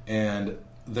 and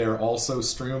they're also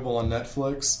streamable on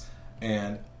Netflix,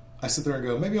 and I sit there and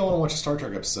go, maybe I want to watch a Star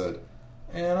Trek episode,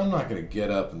 and I'm not going to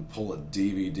get up and pull a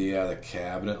DVD out of the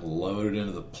cabinet, load it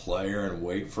into the player, and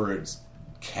wait for it to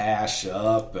cache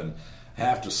up, and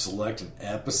have to select an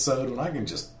episode when I can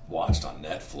just watch it on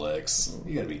Netflix.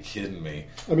 You got to be kidding me.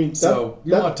 I mean,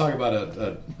 you want to talk about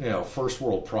a first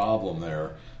world problem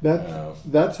there.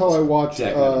 That's how I watched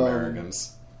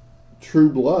Americans. True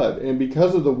Blood, and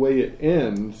because of the way it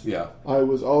ends, yeah, I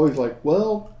was always like,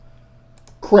 well,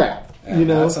 crap. Yeah, You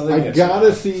know, that's how they I get gotta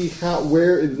you. see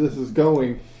where this is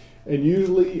going, and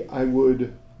usually I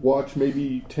would watch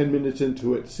maybe 10 minutes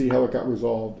into it, see how it got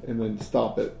resolved, and then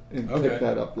stop it and pick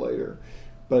that up later.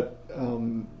 But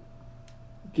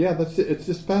yeah, that's it. It's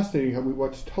just fascinating how we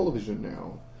watch television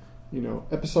now. You know,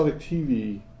 episodic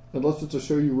TV, unless it's a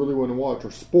show you really want to watch,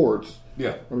 or sports.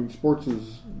 Yeah. I mean, sports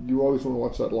is, you always want to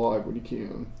watch that live when you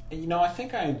can. You know, I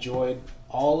think I enjoyed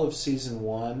all of season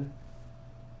 1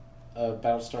 of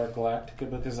Battlestar Galactica,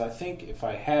 because I think if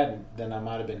I hadn't, then I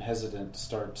might have been hesitant to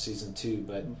start season 2.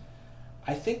 But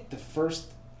I think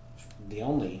the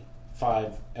only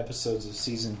 5 episodes of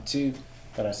season 2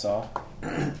 that I saw,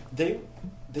 they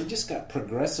just got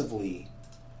progressively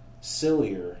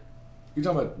sillier. You're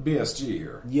talking about BSG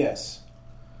here? Yes.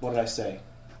 What did I say?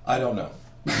 I don't know.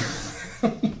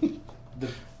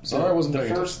 Sorry, I wasn't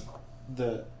paying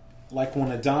attention. Like when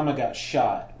Adama got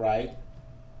shot, right?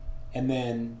 And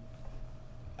then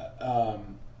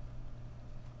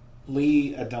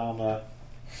Lee Adama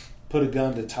put a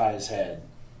gun to Ty's head.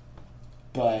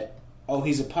 But,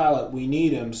 he's a pilot, we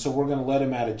need him, so we're going to let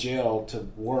him out of jail to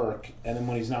work, and then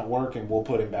when he's not working, we'll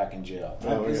put him back in jail.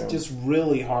 It's just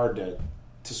really hard to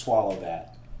swallow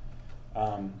that.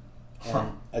 And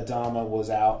Adama was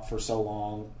out for so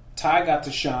long. Ty got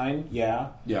to shine, yeah.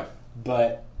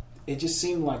 But it just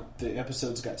seemed like the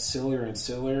episodes got sillier and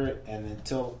sillier, and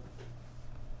until,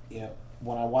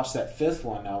 when I watched that 5th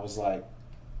one, I was like,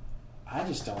 I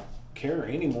just don't care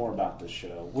any more about this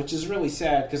show, which is really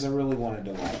sad because I really wanted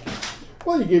to like it.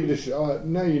 Well, you gave it a shot.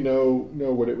 Now you know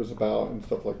what it was about and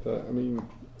stuff like that. I mean,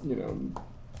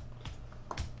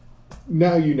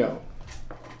 now you know.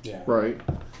 Yeah. Right?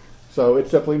 So it's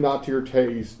definitely not to your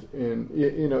taste. And,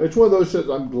 it's one of those shows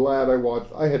I'm glad I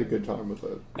watched. I had a good time with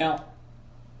it. Now,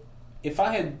 if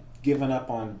I had given up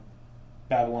on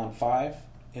Babylon 5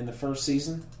 in the first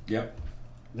season,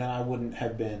 then I wouldn't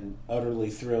have been utterly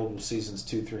thrilled with seasons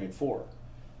 2, 3, and 4.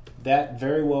 That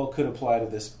very well could apply to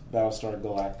this Battlestar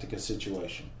Galactica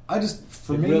situation. It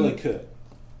really could.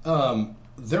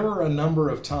 There were a number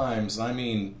of times,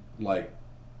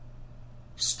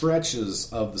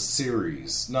 stretches of the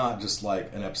series, not just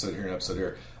like an episode here, an episode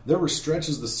here. There were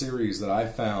stretches of the series that I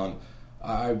found,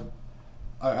 I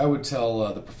would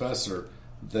tell the professor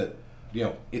that,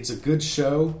 it's a good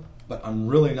show, but I'm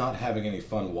really not having any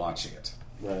fun watching it.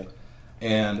 Right.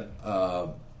 And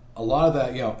a lot of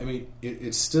that,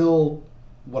 it's still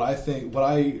what I think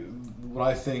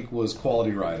was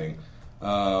quality writing,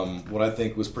 what I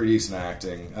think was pretty decent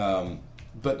acting.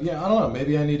 But yeah, I don't know.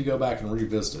 Maybe I need to go back and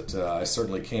revisit it. I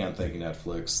certainly can, thank you,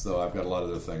 Netflix. Though I've got a lot of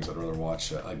other things I'd rather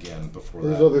watch again before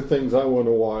There's that. other things I want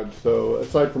to watch. So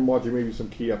aside from watching maybe some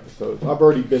key episodes, I've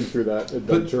already been through that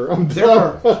adventure.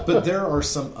 But there are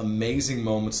some amazing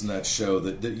moments in that show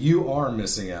that you are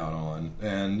missing out on.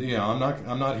 And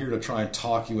I'm not here to try and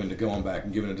talk you into going back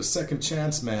and giving it a second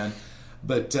chance, man.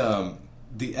 But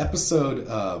the episode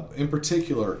in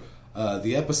particular,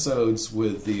 the episodes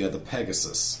with the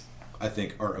Pegasus, I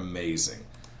think, are amazing.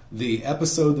 The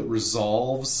episode that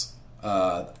resolves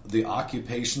the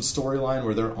occupation storyline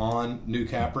where they're on New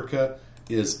Caprica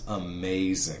is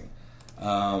amazing.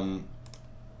 I'm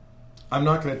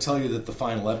not going to tell you that the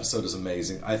final episode is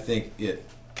amazing. I think it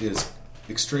is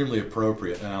extremely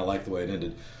appropriate, and I like the way it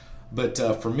ended. But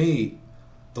for me,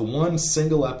 the one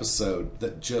single episode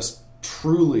that just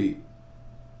truly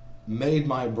made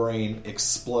my brain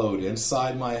explode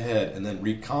inside my head and then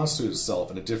reconstitute itself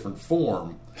in a different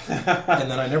form,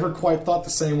 and then I never quite thought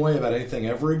the same way about anything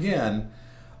ever again,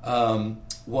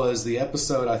 was the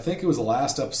episode, I think it was the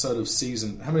last episode of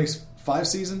season, how many, 5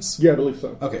 seasons? Yeah, I believe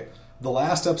so. Okay. The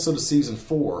last episode of season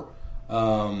 4,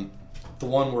 the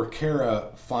one where Kara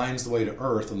finds the way to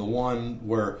Earth, and the one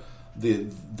where the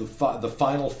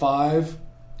final 5,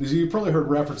 you probably heard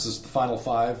references to the final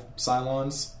 5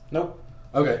 Cylons? Nope.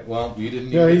 Okay, well, you didn't.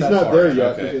 No, get he's that not far. there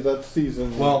yet Okay. because that's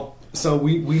season. Well, so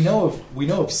we know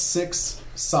of 6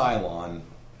 Cylon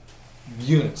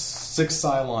units, 6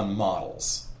 Cylon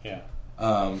models. Yeah.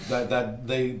 That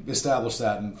they established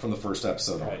that from the first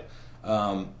episode.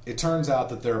 Right. It turns out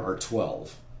that there are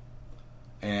 12,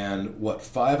 and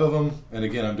 5 of them. And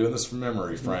again, I'm doing this from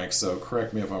memory, Frank. So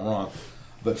correct me if I'm wrong.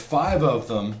 But 5 of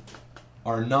them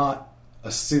are not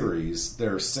a series;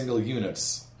 they're single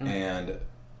units, and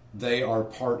they are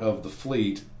part of the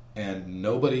fleet, and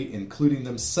nobody, including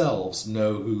themselves,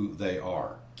 know who they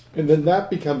are. And then that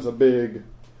becomes a big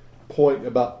point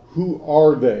about who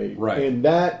are they, right? And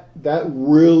that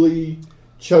really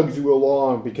chugs you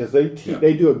along because they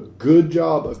do a good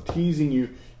job of teasing you.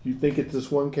 You think it's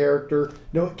this one character?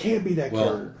 No, it can't be that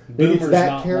character. Maybe it's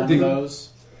that character. One of those.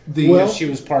 the she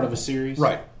was part of a series,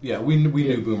 right? Yeah, we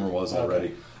knew Boomer was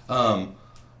already,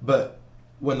 but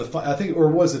when I think, or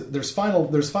was it? There's final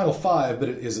 5, but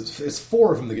it's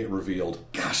 4 of them that get revealed.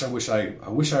 Gosh, I wish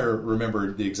I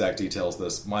remembered the exact details of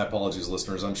this. My apologies,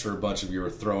 listeners. I'm sure a bunch of you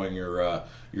are throwing your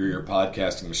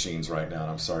podcasting machines right now, and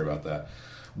I'm sorry about that.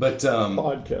 But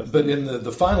in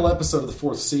the final episode of the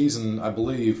 4th season, I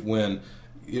believe, when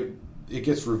it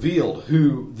gets revealed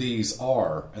who these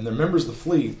are, and they're members of the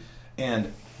fleet,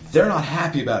 and they're not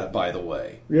happy about it, by the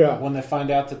way. Yeah. When they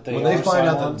find out that they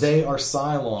are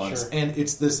Cylons, sure. And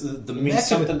it's this the you mean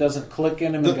something doesn't click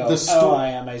in them and go, I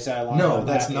am a Cylon. No,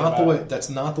 that's not the way.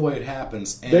 That's not the way it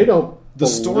happens. And they don't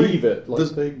believe it.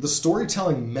 The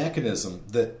storytelling mechanism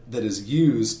that is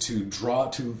used to draw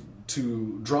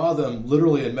them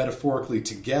literally and metaphorically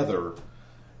together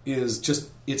is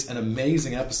just, it's an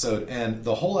amazing episode. And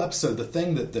the whole episode, the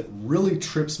thing that really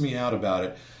trips me out about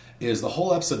it is the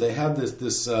whole episode, they have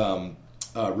this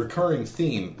recurring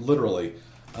theme, literally.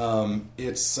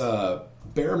 It's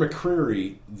Bear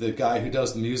McCreary, the guy who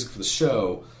does the music for the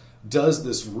show, does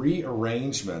this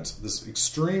rearrangement, this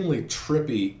extremely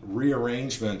trippy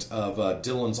rearrangement of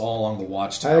Dylan's All Along the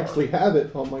Watchtower. I actually have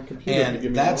it on my computer.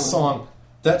 And that song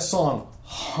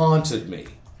haunted me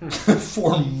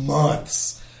for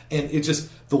months. And it just,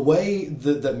 the way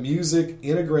that music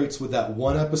integrates with that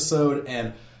one episode,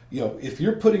 and if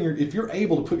you're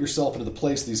able to put yourself into the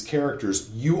place of these characters,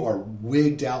 you are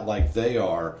wigged out like they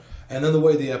are. And then the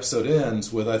way the episode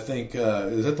ends with, I think,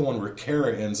 is that the one where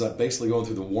Kara ends up basically going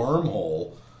through the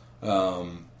wormhole?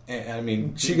 And I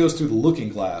mean, she goes through the looking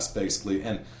glass, basically.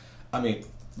 And, I mean,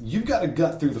 you've got to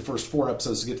gut through the first 4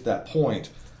 episodes to get to that point.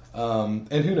 And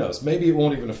who knows? Maybe it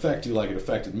won't even affect you like it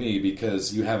affected me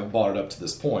because you haven't bought it up to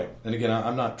this point. And again,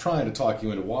 I'm not trying to talk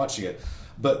you into watching it.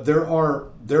 But there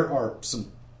are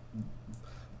some...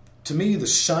 To me, the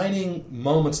shining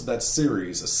moments of that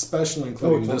series, especially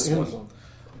including this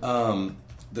one,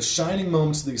 the shining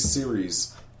moments of these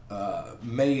series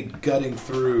made gutting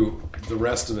through the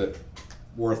rest of it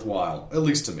worthwhile, at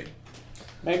least to me.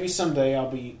 Maybe someday I'll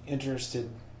be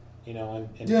interested, in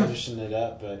finishing it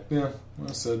up. But well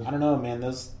I said, I don't know, man.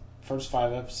 Those first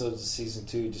 5 episodes of season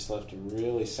 2 just left a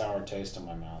really sour taste in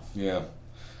my mouth. Yeah.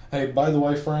 Hey, by the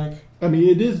way, Frank, I mean,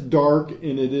 it is dark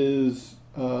and it is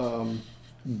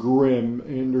grim,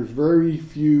 and there's very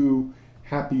few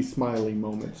happy, smiling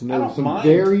moments, and there's some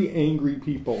very angry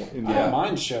people in there. I don't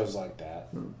mind shows like that.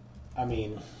 I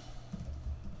mean,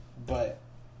 but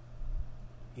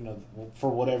for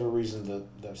whatever reason,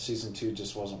 the season 2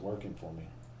 just wasn't working for me.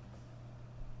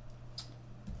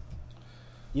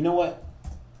 You know what?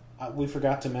 We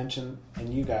forgot to mention,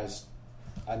 and you guys,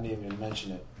 I didn't even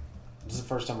mention it. This is the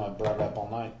first time I brought it up all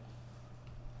night.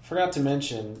 Forgot to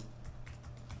mention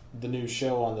the new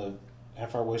show on the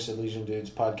Half Hour Wasted Legion Dudes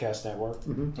podcast network.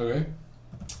 Mm-hmm. Okay.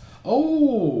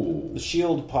 Oh! The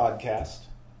S.H.I.E.L.D. podcast,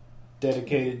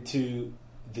 dedicated to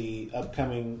the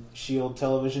upcoming S.H.I.E.L.D.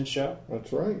 television show.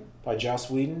 That's right. By Joss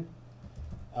Whedon.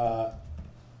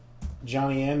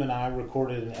 Johnny M. and I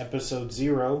recorded an episode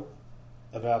 0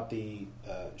 about the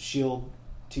S.H.I.E.L.D.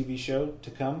 TV show to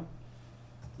come.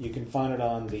 You can find it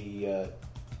on the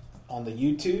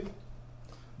YouTube.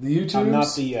 The YouTube?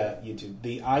 Not the YouTube.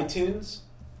 The iTunes.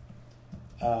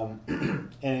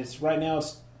 And it's right now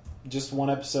it's just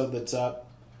one episode that's up.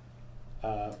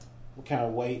 We'll kind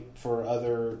of wait for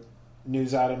other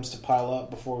news items to pile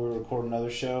up before we record another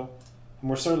show. And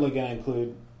we're certainly going to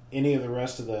include any of the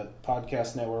rest of the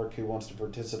podcast network who wants to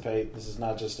participate. This is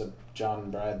not just a John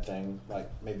and Brad thing like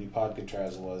maybe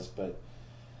Podcatraz was, but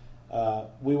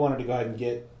we wanted to go ahead and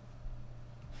get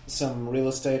some real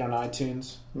estate on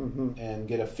iTunes and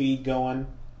get a feed going.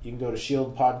 You can go to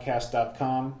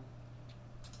shieldpodcast.com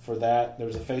for that.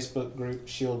 There's a Facebook group,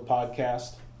 S.H.I.E.L.D.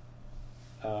 Podcast,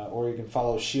 or you can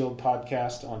follow S.H.I.E.L.D.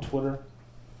 Podcast on Twitter.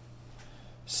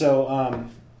 So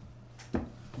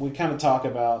we kind of talk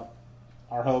about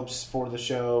our hopes for the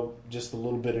show, just a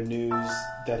little bit of news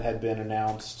that had been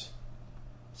announced.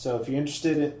 So if you're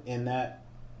interested in that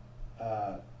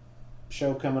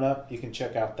show coming up, you can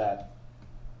check out that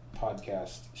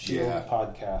podcast, S.H.I.E.L.D.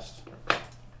 Podcast.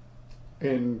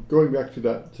 And going back to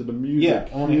the music. Yeah,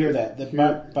 I want to hear that.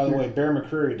 By the way, Bear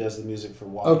McCreary does the music for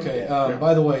Walking Dead.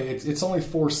 By the way, it's only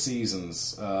 4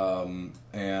 seasons, and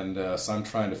so I'm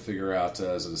trying to figure out,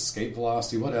 is it Escape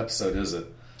Velocity? What episode is it?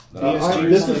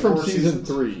 This is from season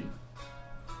 3.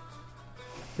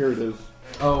 Here it is.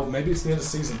 Oh, maybe it's the end of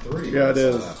season 3. Yeah, it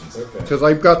is. Because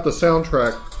I've got the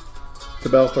soundtrack to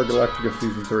Battlestar Galactica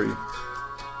season 3.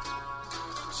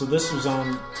 So this was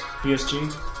on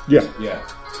BSG? Yeah. Yeah.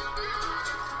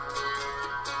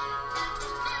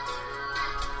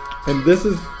 And this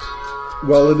is,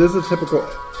 well, it is a typical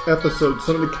episode.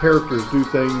 Some of the characters do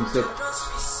things that...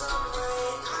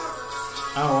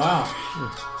 Oh, wow.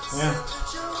 Yeah.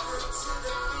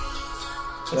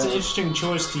 That's an interesting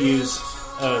choice to use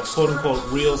a quote-unquote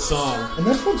real song. And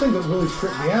that's one thing that really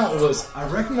tripped me out was I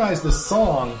recognized this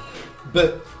song,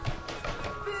 but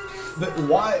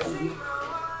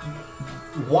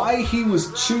why he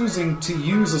was choosing to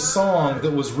use a song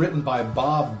that was written by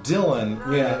Bob Dylan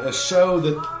in a show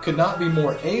that could not be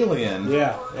more alien.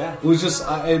 Yeah. It was just,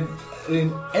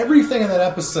 everything in that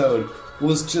episode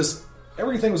was just,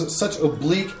 everything was at such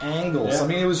oblique angles. Yeah. I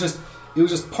mean, it was just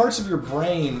parts of your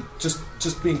brain just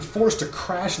being forced to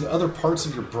crash into other parts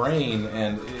of your brain,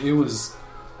 and it was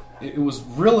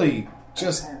really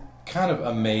just kind of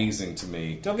amazing to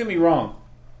me. Don't get me wrong.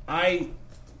 I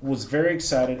was very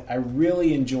excited. I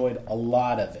really enjoyed a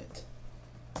lot of it.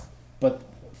 But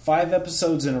 5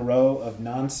 episodes in a row of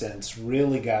nonsense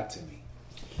really got to me.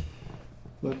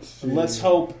 Let's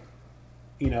hope,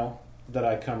 that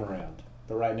I come around.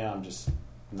 But right now I'm just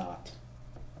not.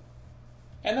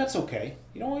 And that's okay.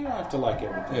 You don't have to like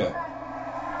everything. Yeah.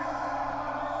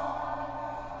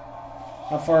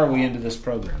 How far are we into this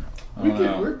program?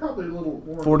 We're probably a little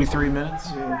more. 43 minutes?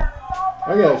 Yeah.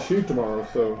 I got to shoot tomorrow,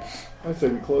 so I say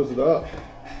we close it up.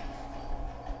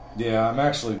 Yeah, I'm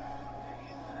actually...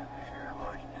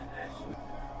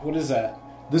 What is that?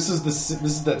 This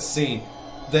is that scene.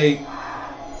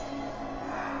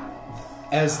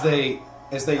 As they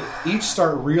each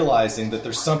start realizing that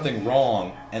there's something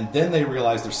wrong, and then they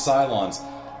realize they're Cylons,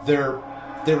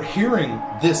 they're hearing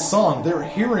this song. They're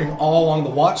hearing all along the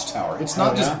watchtower. It's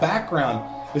not just background.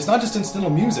 It's not just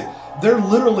incidental music. They're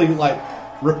literally like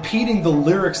repeating the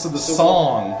lyrics of the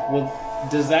song. Well,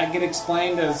 does that get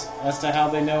explained as to how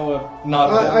they know? I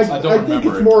don't remember. I think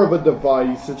it's more of a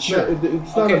device. It's sure. Not,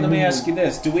 it's okay, not let me ask you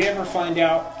this: do we ever find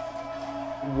out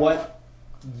what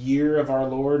year of our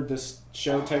Lord this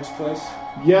show takes place?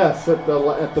 Yes, at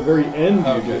the very end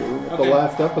you do, at the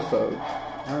last episode.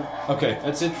 Okay.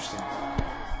 That's interesting.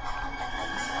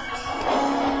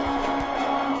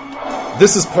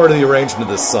 This is part of the arrangement of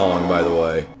this song, by the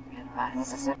way.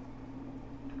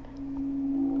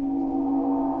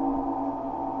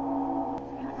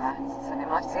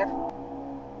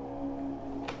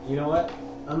 You know what?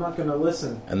 I'm not going to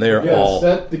listen. And they are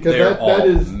that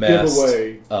is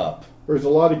giveaway up. There's a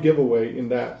lot of giveaway in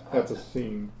that type of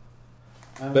scene.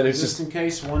 But it's just in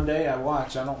case one day I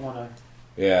watch, I don't want to.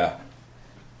 Yeah.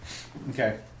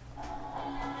 Okay.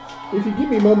 If you give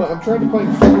me a moment, I'm trying to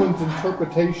find someone's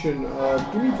interpretation.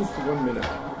 Give me just 1 minute.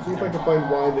 See if I can find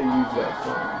why they use that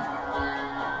song.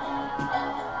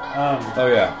 Oh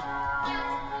yeah.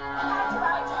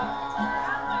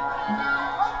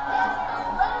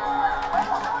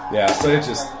 Yeah, so it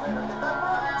just...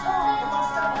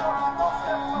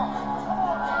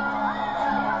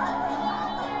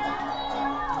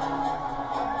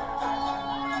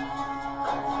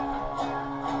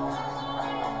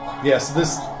 Yeah, so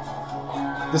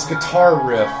this guitar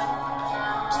riff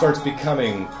starts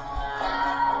becoming...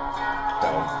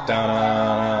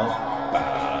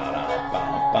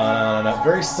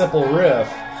 very simple riff.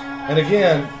 And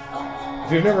again,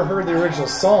 if you've never heard the original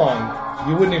song,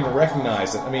 you wouldn't even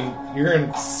recognize it. I mean, you're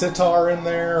in sitar in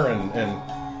there, and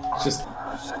it's just...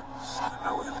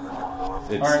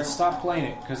 Alright, stop playing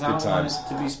it, because I don't want it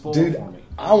to be spoiled for me.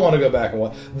 I want to go back and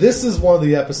watch. This is one of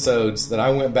the episodes that I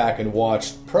went back and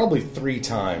watched probably 3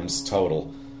 times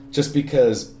total, just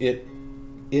because it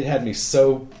had me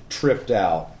so tripped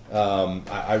out.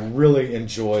 I really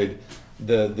enjoyed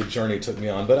the journey it took me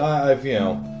on. But I've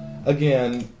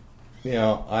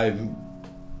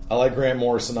I like Grant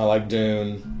Morrison, I like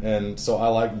Dune, and so I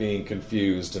like being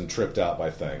confused and tripped out by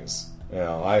things.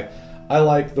 I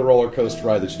like the roller coaster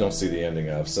ride that you don't see the ending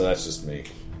of, so that's just me.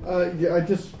 I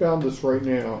just found this right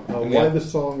now. Why the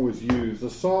song was used.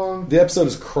 The episode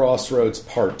is Crossroads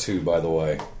Part 2, by the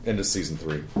way, into Season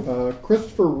 3.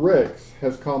 Christopher Ricks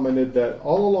has commented that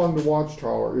All Along the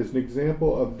Watchtower is an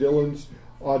example of Dylan's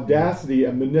audacity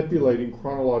at manipulating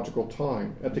chronological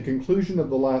time. At the conclusion of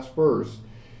the last verse,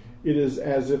 it is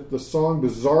as if the song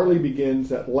bizarrely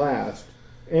begins at last,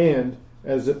 and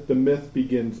as if the myth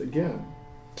begins again.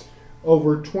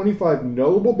 Over 25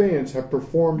 notable bands have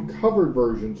performed covered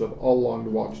versions of All Along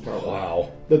the Watchtower.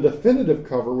 Wow. The definitive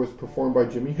cover was performed by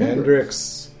Jimi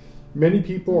Hendrix. Many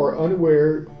people are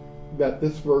unaware that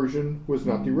this version was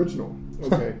not the original.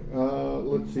 Okay,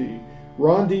 let's see.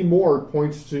 Ron D. Moore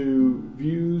points to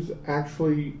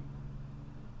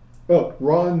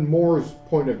Ron Moore's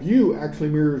point of view actually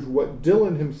mirrors what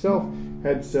Dylan himself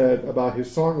had said about his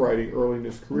songwriting early in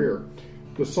his career.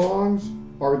 The songs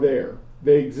are there.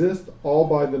 They exist all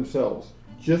by themselves,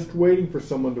 just waiting for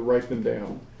someone to write them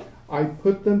down. I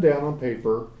put them down on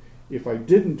paper. If I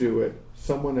didn't do it,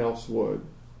 someone else would.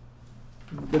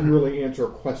 Didn't really answer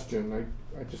a question.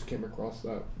 I just came across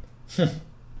that.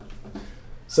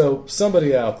 So,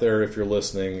 somebody out there, if you're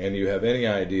listening and you have any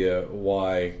idea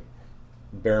why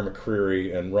Bear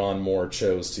McCreary and Ron Moore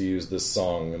chose to use this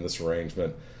song in this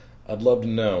arrangement, I'd love to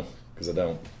know, because I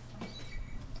don't.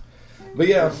 But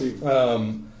yeah,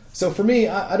 so for me,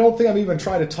 I don't think I'm even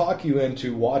trying to talk you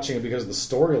into watching it because of the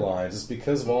storylines. It's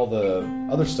because of all the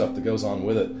other stuff that goes on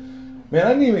with it. Man,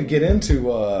 I didn't even get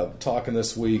into talking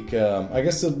this week. I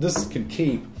guess this can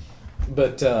keep,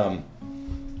 but I've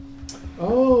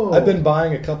been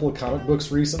buying a couple of comic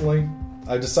books recently.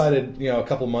 I decided, a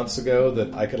couple of months ago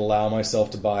that I could allow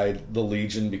myself to buy the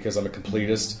Legion because I'm a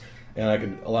completist, and I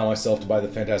could allow myself to buy the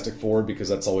Fantastic Four because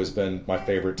that's always been my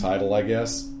favorite title, I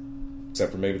guess,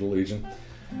 except for maybe the Legion.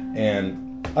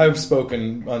 And I've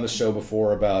spoken on the show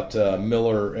before about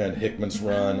Miller and Hickman's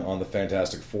run on the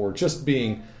Fantastic Four just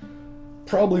being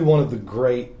probably one of the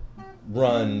great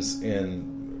runs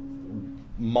in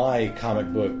my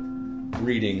comic book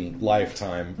reading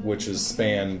lifetime, which has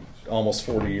spanned almost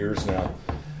 40 years now.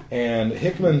 And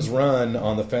Hickman's run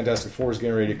on the Fantastic Four is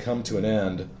getting ready to come to an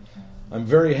end. I'm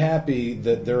very happy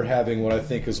that they're having what I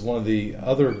think is one of the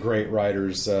other great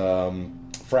writers,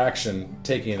 Fraction,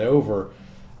 taking it over.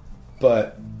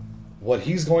 But what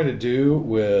he's going to do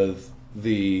with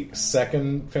the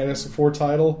second Fantastic Four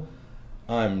title,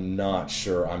 I'm not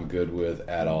sure I'm good with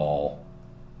at all.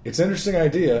 It's an interesting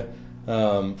idea.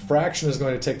 Fraction is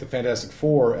going to take the Fantastic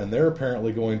Four, and they're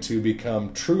apparently going to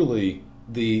become truly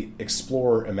the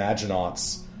Explorer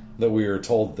Imaginauts that we are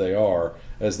told they are,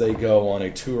 as they go on a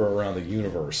tour around the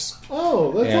universe.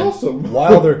 Oh, that's awesome!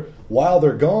 while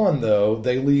they're gone, though,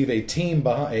 they leave a team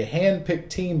behind, a hand-picked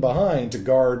team behind to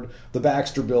guard the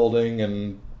Baxter Building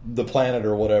and the planet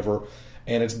or whatever.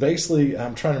 And it's basically,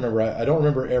 I'm trying to remember, I don't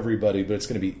remember everybody, but it's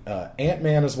going to be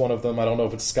Ant-Man is one of them. I don't know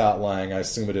if it's Scott Lang. I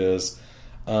assume it is.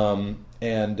 Some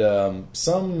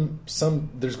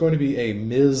there's going to be a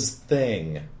Ms.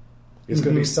 Thing. It's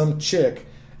going to be some chick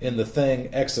in the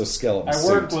Thing exoskeleton suit.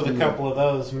 I worked with a couple of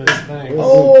those Ms. Things.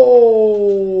 Oh!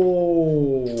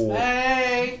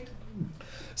 Hey!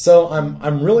 So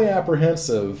I'm really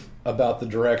apprehensive about the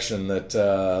direction that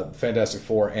Fantastic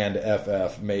Four and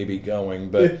FF may be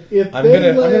going, but I'm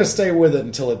gonna stay with it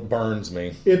until it burns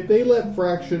me. If they let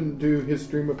Fraction do his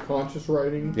stream of conscious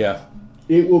writing, yeah,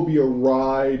 it will be a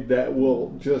ride that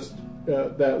will just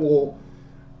that will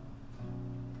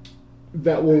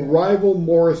rival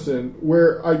Morrison,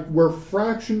 where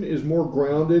Fraction is more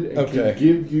grounded and can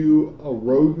give you a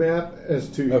roadmap as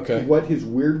to what his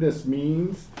weirdness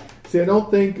means. See,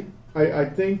 I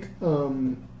think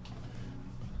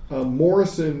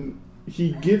Morrison,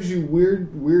 he gives you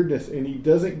weirdness, and he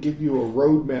doesn't give you a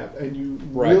roadmap, and you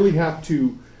really have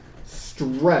to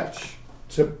stretch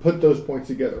to put those points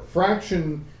together.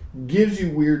 Fraction gives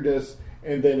you weirdness,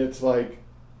 and then it's like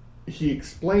he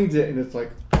explains it, and it's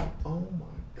like, oh my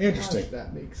gosh, interesting.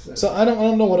 That makes sense. So I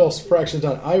don't know what else Fraction's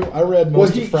done. I read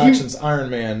most of Fraction's Iron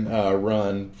Man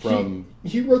run from.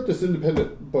 He wrote this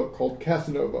independent book called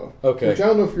Casanova. Okay. Which I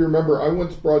don't know if you remember. I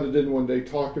once brought it in one day,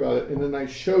 talked about it, and then I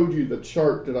showed you the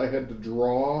chart that I had to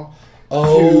draw.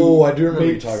 Oh, I do remember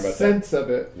you talking about that. Sense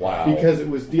of it. Wow. Because it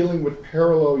was dealing with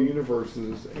parallel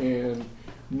universes and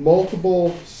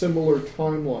multiple similar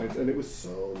timelines, and it was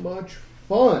so much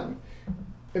fun.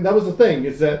 And that was the thing,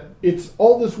 is that it's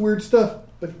all this weird stuff,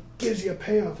 but it gives you a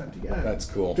payoff at the end. That's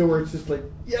cool. To where it's just like,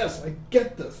 yes, I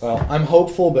get this. Well, I'm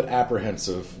hopeful but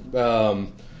apprehensive.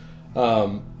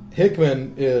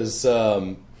 Hickman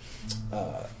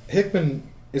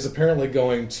is apparently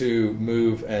going to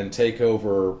move and take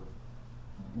over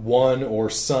one or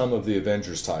some of the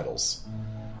Avengers titles,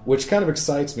 which kind of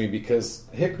excites me because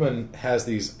Hickman has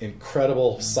these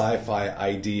incredible sci-fi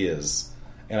ideas,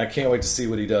 and I can't wait to see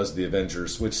what he does with the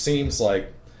Avengers, which seems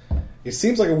like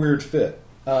a weird fit.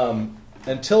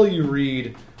 Until you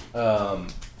read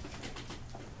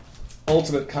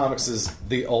Ultimate Comics'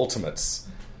 The Ultimates,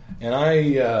 and I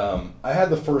had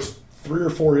the first 3 or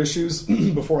 4 issues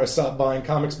before I stopped buying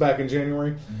comics back in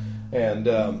January, and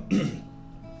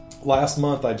last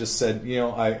month I just said,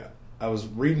 I was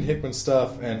reading Hickman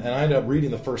stuff, and I ended up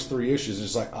reading the first 3 issues.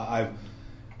 It's like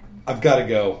I've got to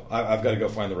go. I've got to go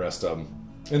find the rest of them.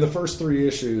 In the first 3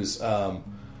 issues,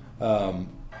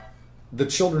 the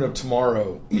Children of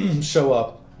Tomorrow show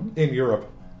up in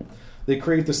Europe. They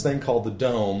create this thing called the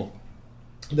Dome.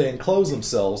 They enclose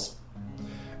themselves,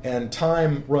 and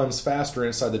time runs faster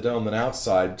inside the dome than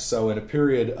outside. So in a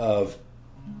period of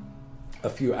a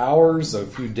few hours, a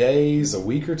few days, a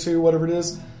week or two, whatever it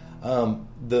is,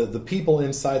 the people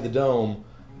inside the dome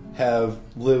have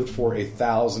lived for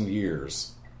 1,000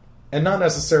 years. And not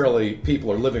necessarily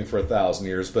people are living for 1,000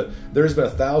 years, but there's been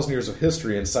 1,000 years of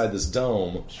history inside this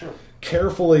dome,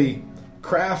 carefully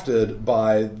crafted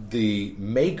by the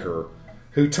maker,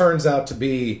 who turns out to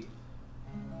be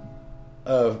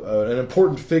an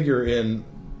important figure in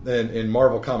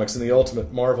Marvel Comics, in the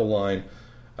Ultimate Marvel line,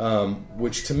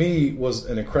 which to me was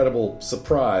an incredible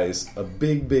surprise, a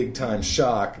big time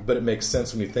shock, but it makes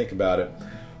sense when you think about it,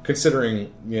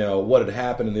 considering what had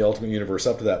happened in the Ultimate Universe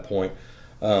up to that point.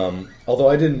 Although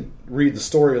I didn't read the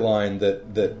storyline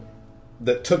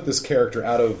that took this character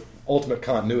out of Ultimate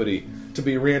continuity to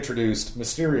be reintroduced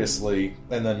mysteriously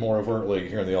and then more overtly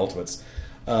here in the Ultimates.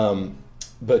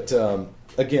 But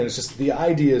again, it's just the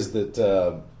ideas that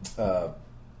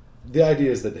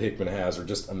Hickman has are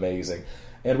just amazing.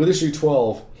 And with issue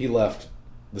 12, he left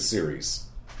the series.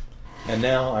 And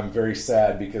now I'm very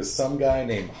sad because some guy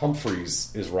named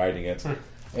Humphreys is writing it.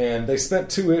 And they spent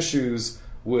 2 issues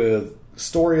with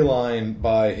storyline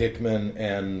by Hickman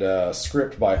and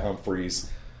script by Humphreys.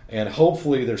 And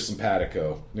hopefully there's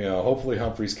simpatico. Hopefully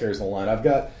Humphreys carries the line.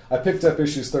 I picked up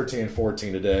issues 13 and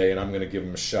 14 today, and I'm going to give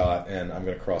them a shot, and I'm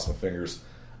going to cross my fingers.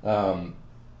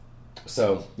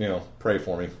 So, pray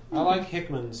for me. I like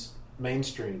Hickman's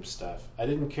mainstream stuff. I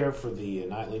didn't care for the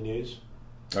Nightly News.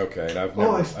 Okay, and I've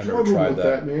I never tried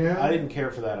that. Man. I didn't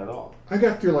care for that at all. I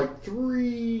got through like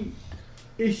 3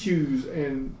 issues,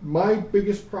 and my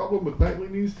biggest problem with Nightly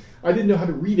News, I didn't know how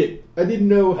to read it. I didn't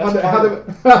know how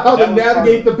to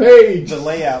navigate the page. The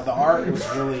layout, the art was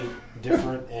really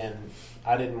different, and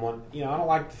I didn't want. I don't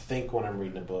like to think when I'm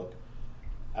reading a book.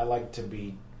 I like to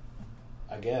be,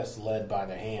 I guess, led by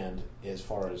the hand as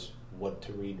far as what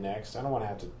to read next. I don't want to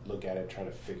have to look at it and try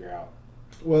to figure out.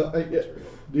 Well,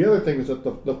 the other thing is that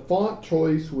the font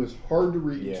choice was hard to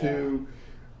read too.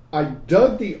 I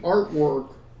dug the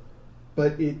artwork,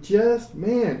 but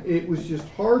it was just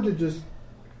hard to just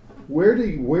where do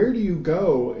you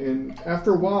go? And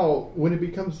after a while, when it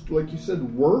becomes, like you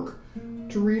said, work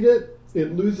to read it,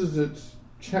 it loses its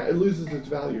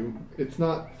value. It's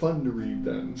not fun to read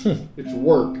then. It's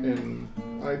work, and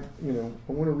I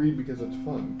want to read because it's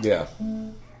fun. Yeah.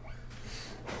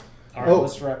 All right,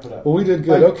 let's wrap it up. Well, we did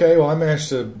good. Okay, well, I managed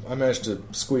to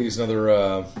squeeze another.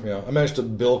 I managed to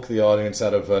bilk the audience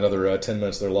out of another 10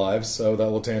 minutes of their lives. So that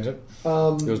little tangent.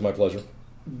 It was my pleasure.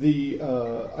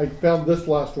 I found this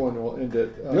last one. We'll end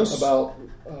it about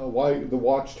why the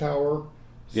Watchtower.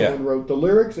 Someone wrote the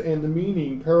lyrics and the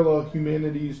meaning parallel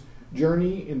humanity's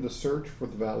journey in the search for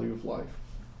the value of life.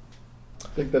 I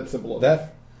think that's simple enough.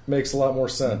 That makes a lot more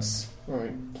sense. All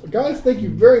right. Guys, thank you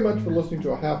very much for listening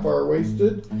to A Half Hour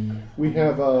Wasted. We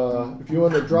have, if you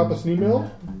want to drop us an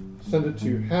email, send it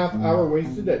to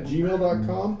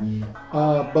halfhourwasted@gmail.com.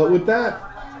 But with that,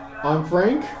 I'm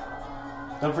Frank.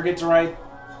 Don't forget to write.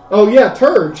 Oh, yeah,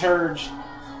 Turge.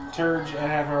 Turge at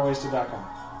halfhourwasted.com.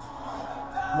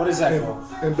 What is that, Bill?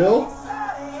 And Bill?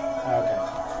 Okay.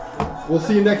 We'll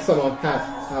see you next time on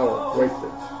Half Hour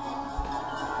Wasted.